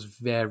ends. It was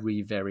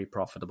very, very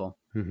profitable,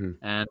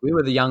 and we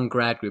were the young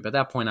grad group. At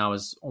that point, I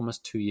was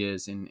almost 2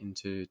 years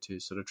into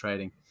sort of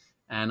trading.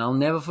 And I'll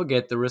never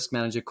forget, the risk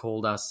manager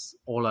called us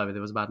all over.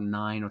 There was about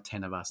 9 or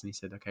 10 of us. And he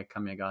said, okay,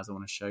 come here, guys. I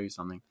want to show you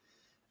something.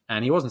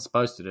 And he wasn't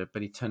supposed to do it,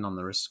 but he turned on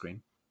the risk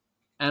screen.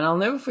 And I'll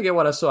never forget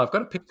what I saw. I've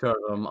got a picture of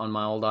them on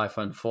my old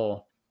iPhone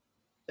 4.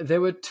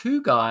 There were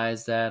two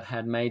guys that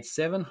had made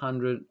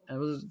 700.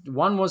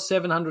 One was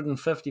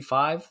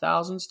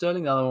 755,000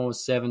 sterling. The other one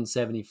was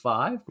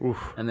 775.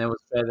 Oof. And there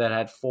was a that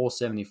had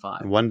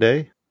 475. One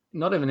day?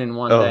 Not even in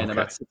one day, in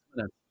about 6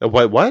 minutes.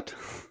 What?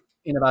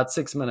 In about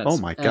 6 minutes. Oh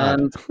my God.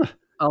 And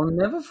I'll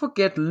never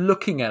forget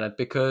looking at it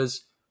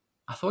because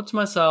I thought to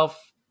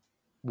myself,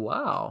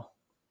 wow,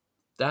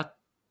 that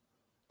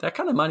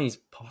kind of money is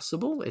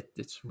possible.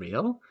 It's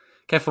real.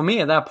 Okay, for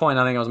me at that point,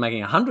 I think I was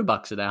making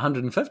 $100 a day,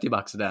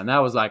 $150 a day. And that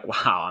was like,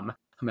 wow,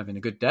 I'm having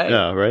a good day.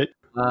 Yeah, right.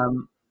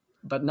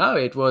 But no,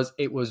 it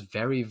was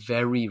very,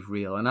 very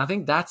real. And I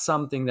think that's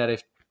something that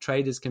if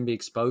traders can be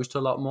exposed to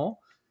a lot more,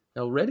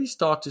 they'll really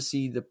start to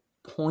see the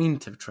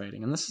point of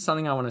trading. And this is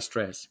something I want to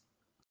stress.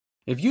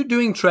 If you're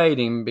doing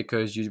trading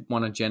because you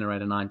want to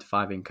generate a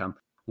 9-to-5 income,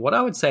 what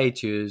I would say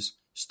to you is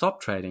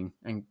stop trading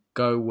and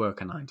go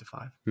work a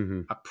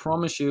 9-to-5. I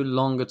promise you,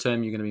 longer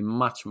term, you're going to be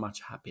much, much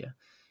happier.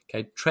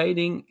 Okay,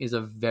 trading is a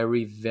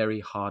very,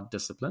 very hard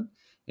discipline.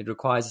 It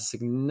requires a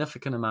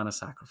significant amount of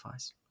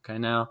sacrifice. Okay,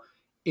 now,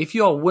 if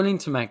you are willing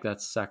to make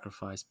that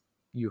sacrifice,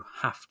 you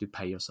have to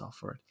pay yourself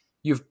for it.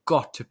 You've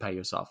got to pay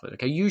yourself for it.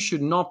 Okay, you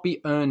should not be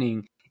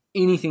earning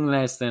anything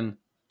less than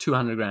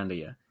 200 grand a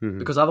year,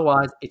 because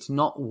otherwise it's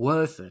not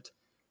worth it.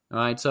 All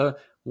right. So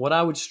what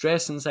I would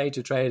stress and say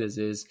to traders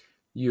is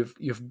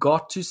you've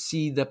got to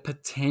see the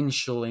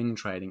potential in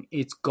trading.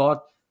 It's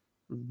got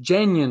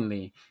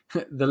genuinely,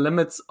 the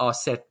limits are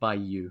set by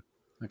you.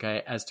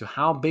 Okay. As to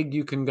how big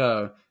you can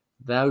go,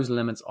 those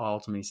limits are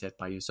ultimately set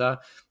by you. So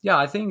yeah,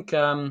 I think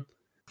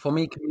for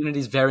me, community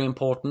is very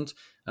important.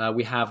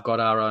 We have got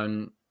our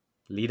own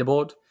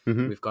leaderboard.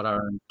 We've got our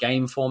own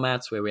game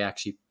formats where we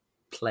actually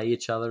play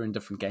each other in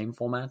different game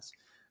formats.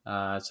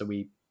 So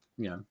we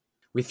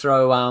We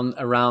throw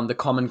around the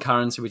common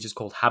currency, which is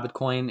called Habit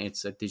Coin.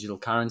 It's a digital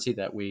currency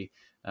that we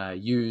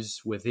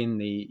use within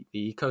the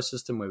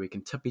ecosystem where we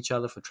can tip each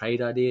other for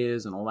trade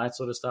ideas and all that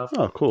sort of stuff.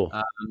 Oh, cool.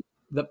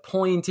 The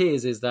point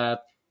is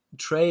that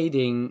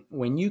trading,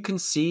 when you can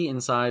see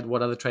inside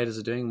what other traders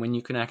are doing, when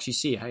you can actually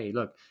see, hey,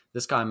 look,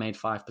 this guy made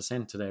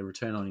 5% today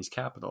return on his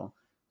capital,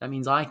 that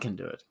means I can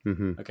do it.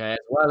 Okay. As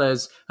well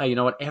as, hey, you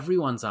know what?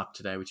 Everyone's up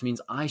today, which means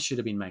I should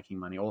have been making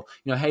money. Or,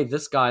 you know, hey,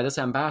 this guy, this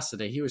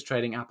ambassador, he was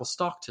trading Apple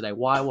stock today.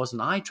 Why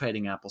wasn't I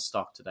trading Apple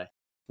stock today?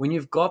 When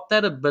you've got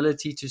that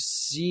ability to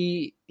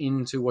see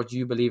into what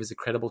you believe is a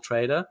credible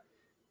trader,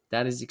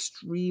 that is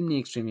extremely,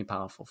 extremely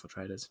powerful for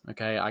traders.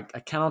 Okay. I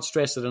cannot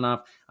stress it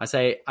enough. I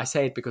say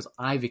it because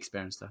I've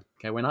experienced it.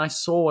 Okay. When I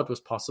saw what was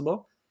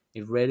possible,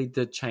 it really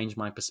did change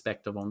my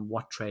perspective on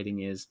what trading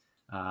is.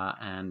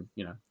 And,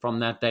 you know,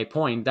 from that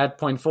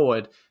point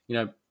forward, you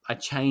know, I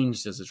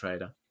changed as a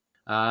trader.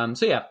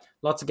 So yeah,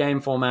 lots of game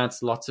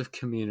formats, lots of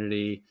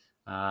community,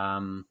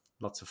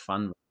 lots of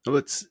fun. Well,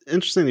 it's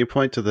interesting you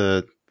point to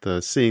the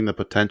seeing the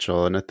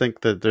potential. And I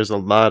think that there's a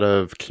lot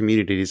of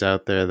communities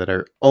out there that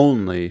are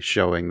only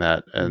showing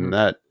that. And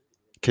that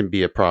can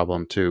be a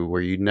problem too,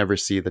 where you never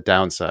see the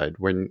downside.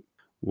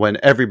 When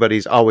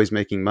everybody's always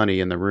making money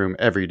in the room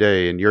every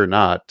day and you're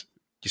not,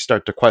 you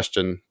start to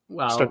question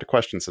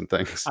some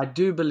things. I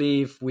do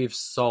believe we've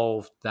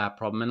solved that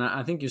problem. And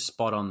I think you're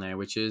spot on there,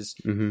 which is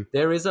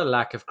there is a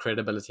lack of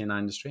credibility in our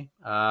industry.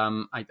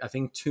 I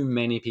think too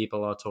many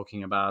people are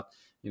talking about,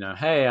 you know,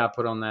 hey, I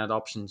put on that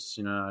options,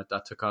 you know, I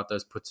took out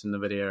those puts in the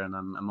video and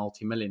I'm a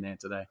multimillionaire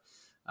today.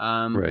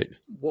 Right.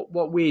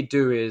 What we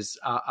do is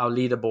our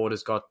leaderboard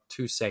has got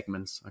two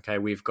segments. Okay.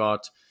 We've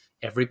got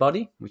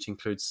everybody, which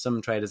includes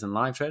sim traders and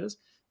live traders.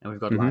 And we've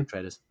got live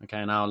traders, okay?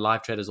 And our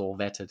live traders are all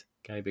vetted,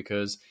 okay?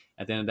 Because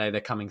at the end of the day, they're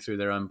coming through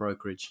their own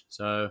brokerage.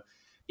 So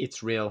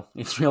it's real.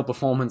 It's real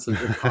performance. It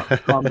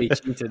can't be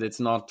cheated. It's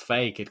not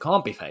fake. It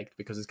can't be faked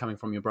because it's coming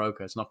from your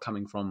broker. It's not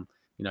coming from,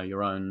 you know,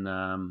 your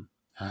own...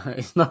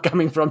 it's not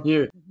coming from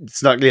you.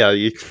 It's not, yeah.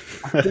 I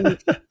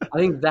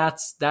think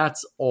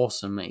that's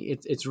awesome,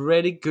 mate. It's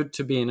really good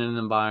to be in an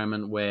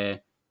environment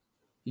where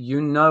you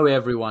know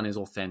everyone is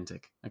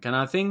authentic. Okay, and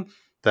I think...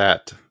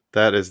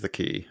 That is the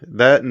key.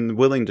 That and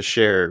willing to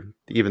share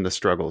even the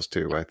struggles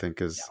too, I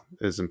think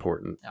is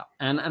important. Yeah.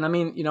 And I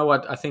mean, you know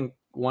what? I think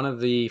one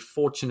of the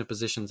fortunate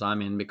positions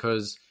I'm in,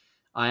 because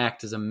I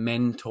act as a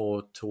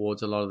mentor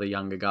towards a lot of the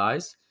younger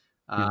guys.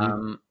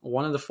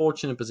 One of the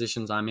fortunate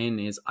positions I'm in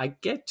is I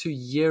get to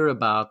hear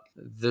about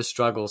the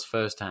struggles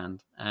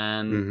firsthand.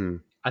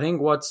 And I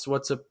think what's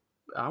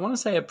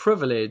a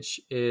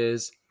privilege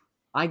is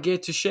I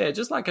get to share,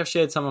 just like I've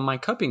shared some of my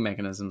coping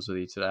mechanisms with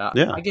you today.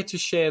 I get to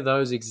share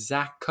those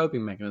exact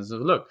coping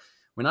mechanisms. Look,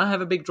 when I have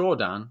a big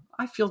drawdown,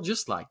 I feel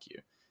just like you.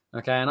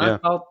 Okay. And I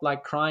felt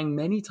like crying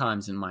many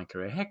times in my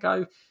career. Heck,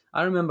 I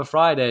remember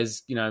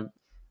Fridays, you know,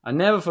 I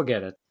never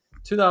forget it.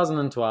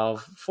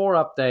 2012, 4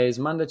 up days,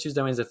 Monday,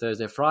 Tuesday, Wednesday,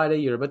 Thursday, Friday,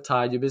 you're a bit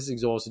tired, you're a bit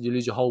exhausted, you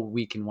lose your whole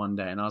week in one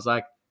day. And I was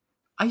like,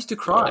 I used to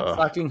cry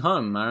cycling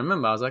home. I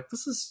remember I was like,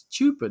 this is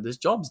stupid. This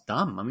job's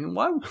dumb. I mean,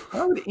 why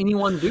would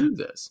anyone do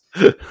this?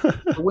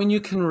 But when you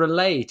can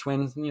relate,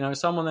 when, you know,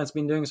 someone that's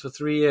been doing this for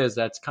 3 years,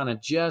 that's kind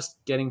of just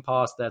getting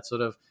past that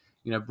sort of,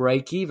 you know,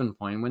 break even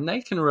point, when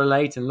they can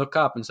relate and look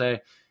up and say,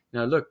 you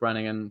know, look,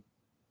 Brannigan,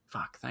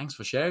 fuck, thanks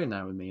for sharing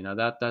that with me. You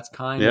know, that's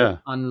kind of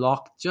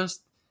unlocked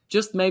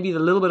just maybe the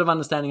little bit of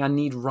understanding I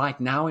need right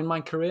now in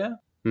my career.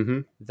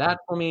 That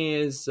for me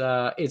is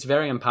it's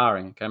very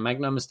empowering. Okay, make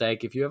no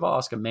mistake. If you ever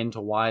ask a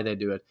mentor why they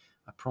do it,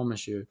 I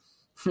promise you,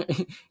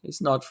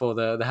 it's not for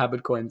the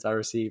habit coins I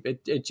receive.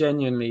 It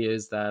genuinely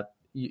is that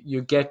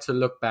you get to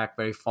look back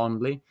very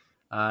fondly.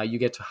 You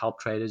get to help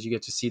traders. You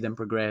get to see them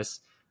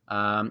progress,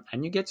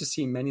 and you get to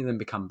see many of them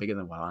become bigger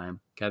than what I am.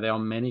 Okay, there are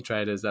many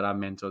traders that I've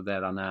mentored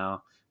that are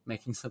now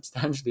making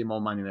substantially more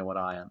money than what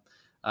I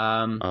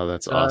am. Oh,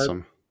 that's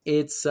awesome.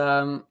 It's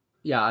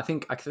I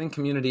think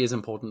community is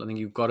important. I think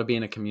you've got to be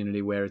in a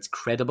community where it's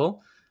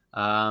credible.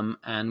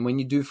 And when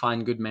you do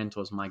find good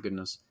mentors, my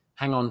goodness,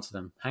 hang on to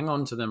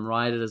them,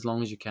 ride it as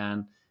long as you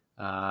can,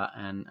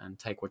 and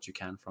take what you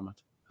can from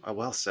it. Oh,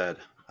 well said.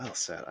 I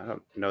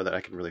don't know that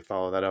I can really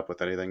follow that up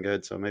with anything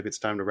good. So maybe it's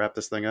time to wrap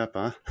this thing up,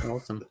 huh?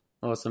 Awesome.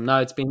 No,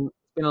 it's been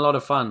a lot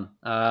of fun.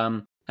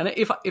 And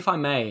if I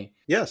may,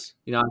 yes,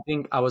 you know, I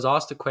think I was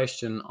asked a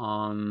question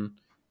on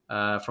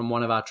from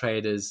one of our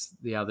traders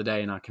the other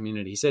day in our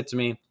community. He said to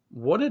me,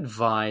 what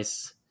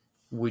advice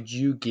would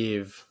you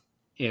give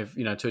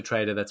to a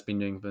trader that's been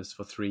doing this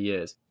for 3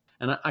 years?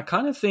 And I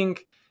kind of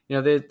think,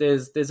 you know,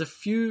 there's a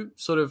few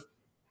sort of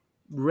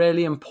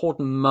really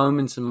important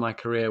moments in my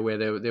career where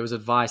there was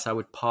advice I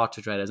would part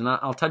to traders. And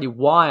I'll tell you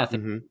why I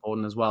think it's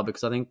important as well,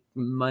 because I think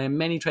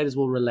many traders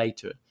will relate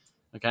to it.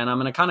 Okay. And I'm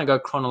going to kind of go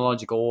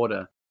chronological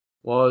order.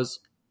 Was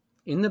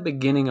in the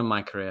beginning of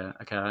my career.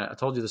 Okay. I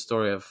told you the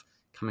story of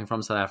coming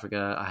from South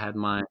Africa. I had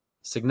my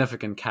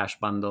significant cash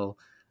bundle.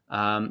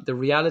 The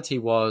reality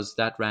was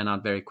that ran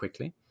out very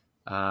quickly.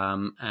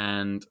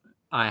 And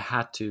I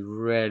had to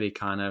really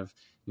kind of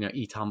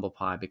eat humble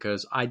pie,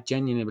 because I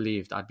genuinely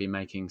believed I'd be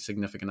making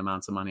significant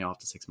amounts of money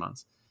after 6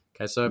 months.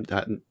 Okay, so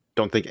I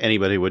don't think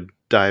anybody would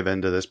dive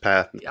into this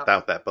path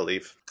without that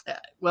belief.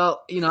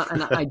 Well, and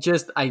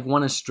I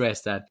want to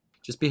stress that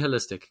just be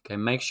holistic. Okay,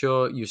 make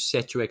sure you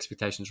set your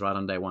expectations right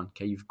on day one.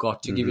 Okay, you've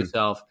got to give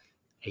yourself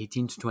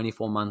 18 to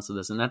 24 months of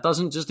this, and that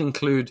doesn't just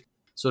include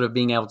sort of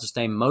being able to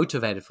stay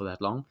motivated for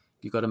that long.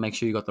 You've got to make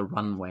sure you got the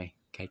runway.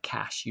 Okay,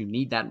 cash. You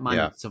need that money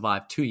to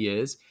survive 2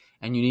 years,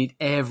 and you need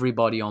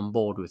everybody on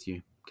board with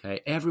you.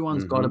 Okay,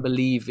 everyone's got to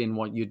believe in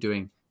what you're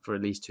doing for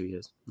at least 2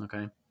 years.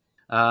 Okay,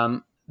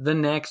 the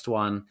next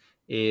one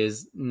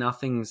is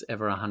nothing's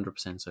ever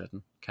 100%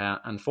 certain. Okay,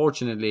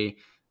 unfortunately,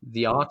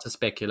 the art of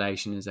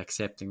speculation is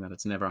accepting that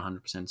it's never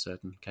 100%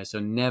 certain. Okay, so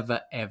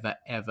never, ever,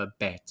 ever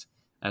bet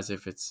as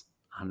if it's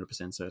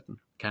 100% certain.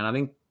 Okay, and I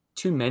think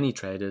too many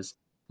traders,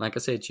 like I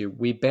said to you,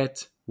 we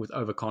bet with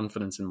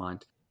overconfidence in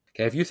mind.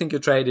 Okay, if you think your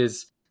trade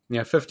is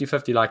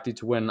 50-50 likely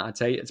to win, I'd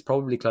say it's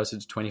probably closer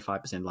to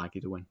 25%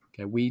 likely to win.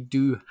 Okay, we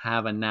do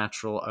have a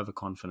natural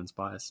overconfidence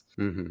bias.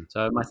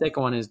 So my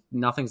second one is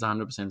nothing's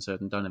 100%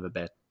 certain. Don't ever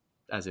bet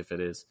as if it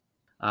is.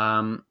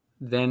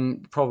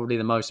 Then probably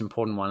the most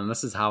important one, and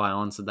this is how I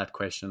answered that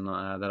question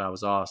that I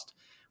was asked.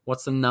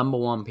 What's the number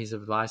one piece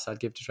of advice I'd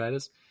give to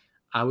traders?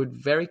 I would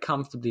very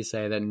comfortably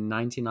say that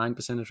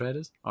 99% of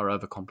traders are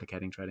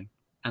overcomplicating trading.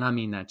 And I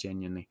mean that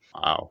genuinely.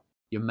 Wow.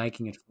 You're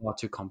making it far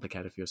too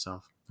complicated for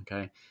yourself.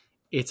 Okay.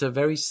 It's a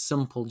very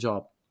simple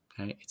job.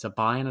 Okay. It's a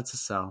buy and it's a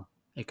sell.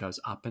 It goes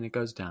up and it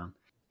goes down.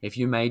 If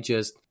you made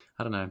just,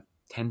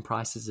 10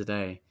 prices a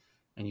day,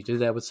 and you do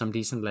that with some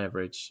decent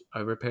leverage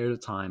over a period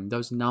of time,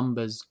 those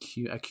numbers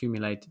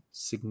accumulate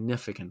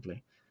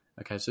significantly.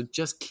 Okay. So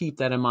just keep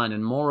that in mind.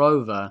 And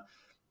moreover,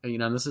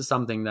 this is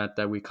something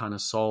that we kind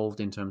of solved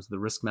in terms of the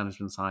risk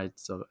management side.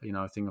 So,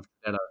 thing of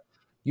data.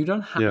 You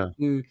don't have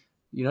to,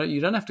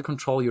 you don't have to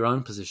control your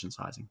own position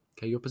sizing.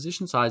 Okay. Your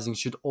position sizing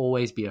should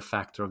always be a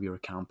factor of your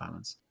account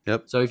balance.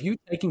 Yep. So if you're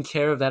taking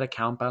care of that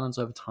account balance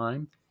over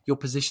time, your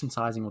position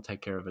sizing will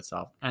take care of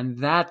itself. And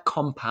that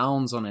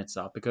compounds on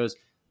itself, because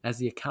as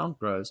the account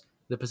grows,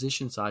 the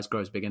position size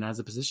grows bigger. And as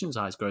the position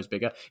size grows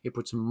bigger, it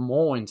puts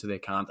more into the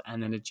account,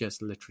 and then it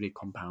just literally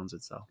compounds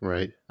itself.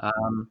 Right.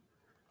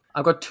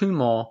 I've got two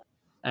more,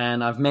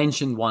 and I've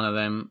mentioned one of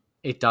them.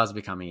 It does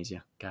become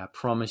easier. Okay, I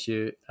promise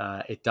you,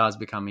 it does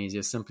become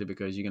easier simply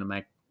because you're going to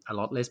make a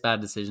lot less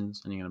bad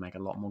decisions and you're going to make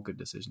a lot more good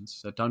decisions.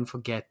 So don't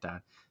forget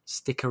that.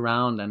 Stick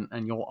around,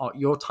 and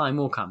your time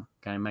will come.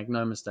 Okay, make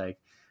no mistake.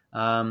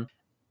 And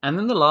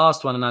then the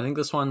last one, and I think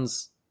this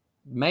one's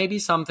maybe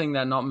something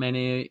that not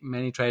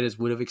many traders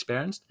would have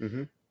experienced,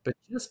 but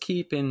just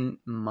keep in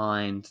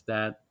mind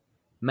that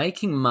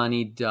making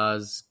money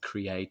does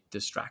create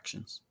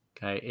distractions.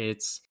 Okay,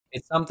 it's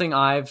something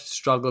I've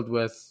struggled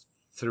with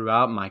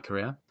throughout my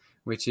career,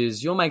 which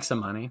is you'll make some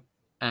money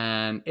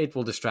and it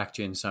will distract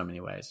you in so many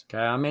ways.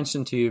 Okay, I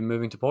mentioned to you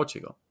moving to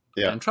Portugal.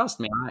 Yeah. And trust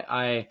me,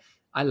 I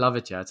love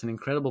it here. It's an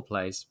incredible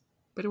place,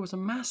 but it was a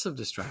massive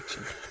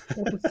distraction.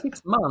 For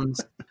 6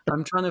 months,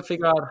 I'm trying to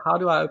figure out, how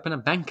do I open a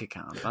bank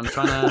account? I'm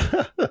trying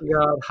to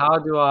figure out, how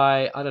do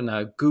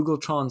I Google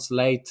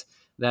Translate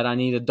that I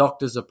need a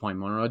doctor's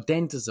appointment or a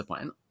dentist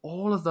appointment. And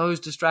all of those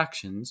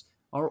distractions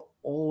are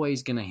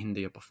always going to hinder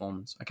your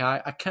performance.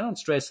 Okay, I cannot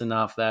stress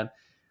enough that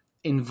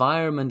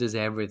environment is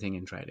everything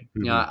in trading.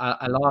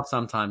 I laugh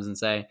sometimes and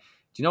say,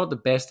 do you know what the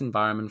best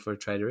environment for a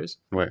trader is?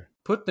 Where?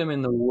 Put them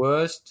in the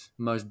worst,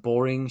 most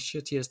boring,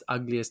 shittiest,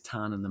 ugliest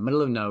town in the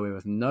middle of nowhere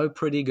with no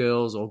pretty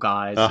girls or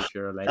guys if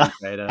you're a lady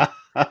trader,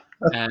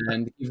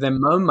 and give them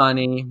no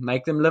money,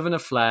 make them live in a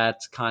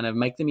flat, kind of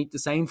make them eat the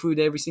same food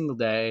every single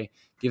day,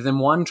 give them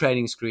one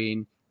trading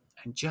screen,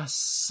 and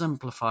just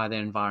simplify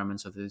their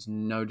environment so there's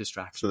no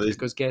distractions.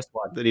 Because guess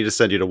what? They need to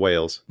send you to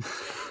Wales.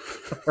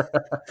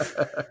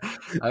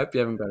 I hope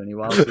you haven't got any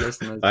wild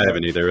listeners. I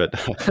haven't either, but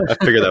I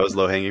figured that was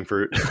low-hanging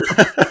fruit.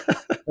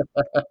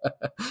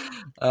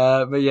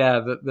 But yeah,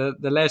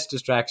 the less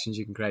distractions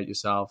you can create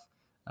yourself,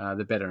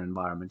 the better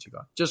environment you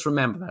got. Just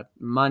remember that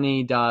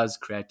money does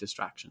create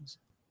distractions.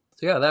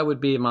 So yeah, that would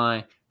be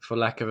my, for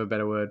lack of a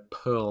better word,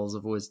 pearls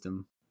of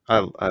wisdom. I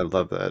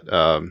love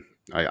that.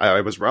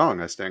 I was wrong.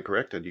 I stand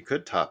corrected. You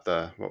could top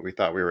what we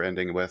thought we were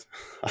ending with.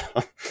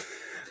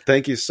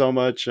 Thank you so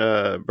much,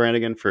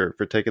 Brannigan, for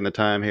taking the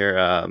time here.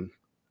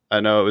 I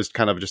know it was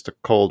kind of just a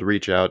cold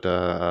reach out.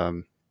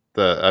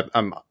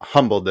 I'm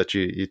humbled that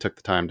you took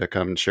the time to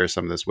come and share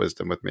some of this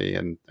wisdom with me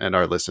and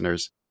our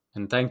listeners.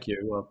 And thank you.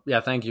 Well, yeah,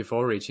 thank you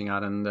for reaching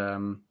out. And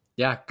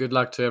good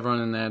luck to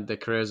everyone in their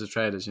careers as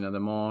traders.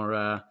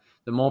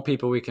 The more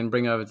people we can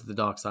bring over to the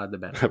dark side, the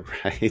better.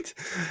 Right.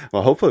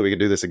 Well, hopefully we can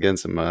do this again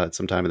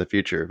sometime in the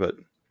future. But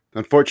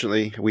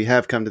unfortunately, we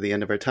have come to the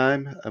end of our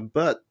time.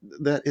 But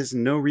that is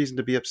no reason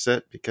to be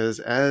upset,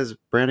 because as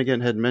Brannigan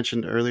had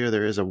mentioned earlier,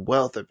 there is a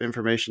wealth of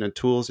information and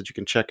tools that you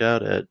can check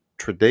out at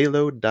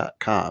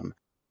tradelo.com.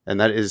 And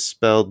that is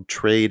spelled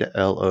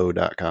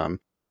tradelo.com.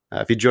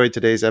 If you enjoyed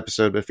today's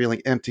episode but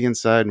feeling empty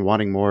inside and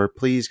wanting more,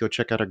 please go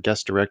check out our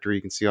guest directory.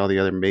 You can see all the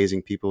other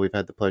amazing people we've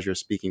had the pleasure of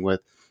speaking with.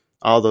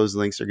 All those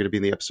links are going to be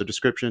in the episode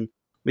description.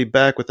 We'll be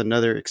back with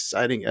another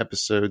exciting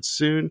episode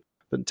soon.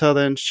 But until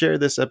then, share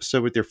this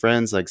episode with your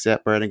friends like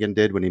Zap Brannigan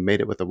did when he made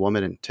it with a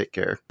woman, and take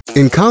care.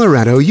 In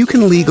Colorado, you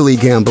can legally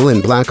gamble in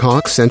Black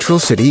Hawk, Central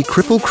City,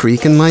 Cripple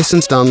Creek, and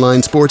licensed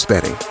online sports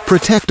betting.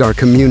 Protect our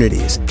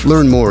communities.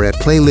 Learn more at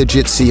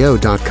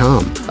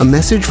playlegitco.com. A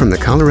message from the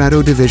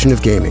Colorado Division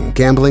of Gaming.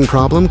 Gambling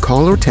problem?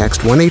 Call or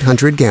text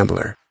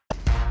 1-800-GAMBLER.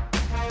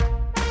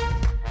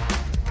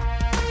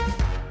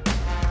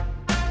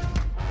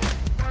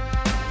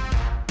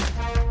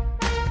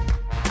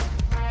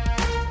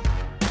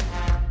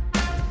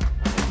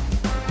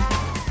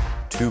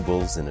 Two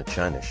Bulls in a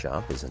China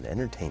Shop is an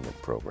entertainment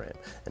program,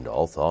 and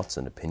all thoughts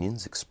and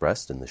opinions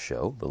expressed in the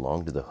show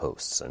belong to the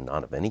hosts and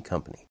not of any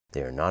company.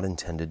 They are not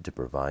intended to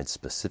provide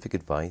specific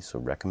advice or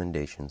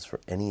recommendations for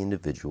any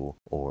individual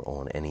or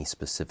on any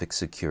specific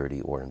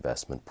security or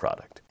investment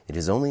product. It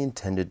is only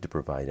intended to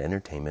provide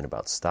entertainment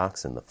about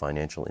stocks and the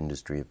financial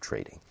industry of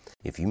trading.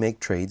 If you make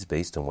trades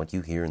based on what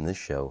you hear in this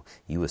show,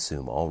 you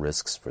assume all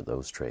risks for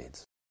those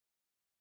trades.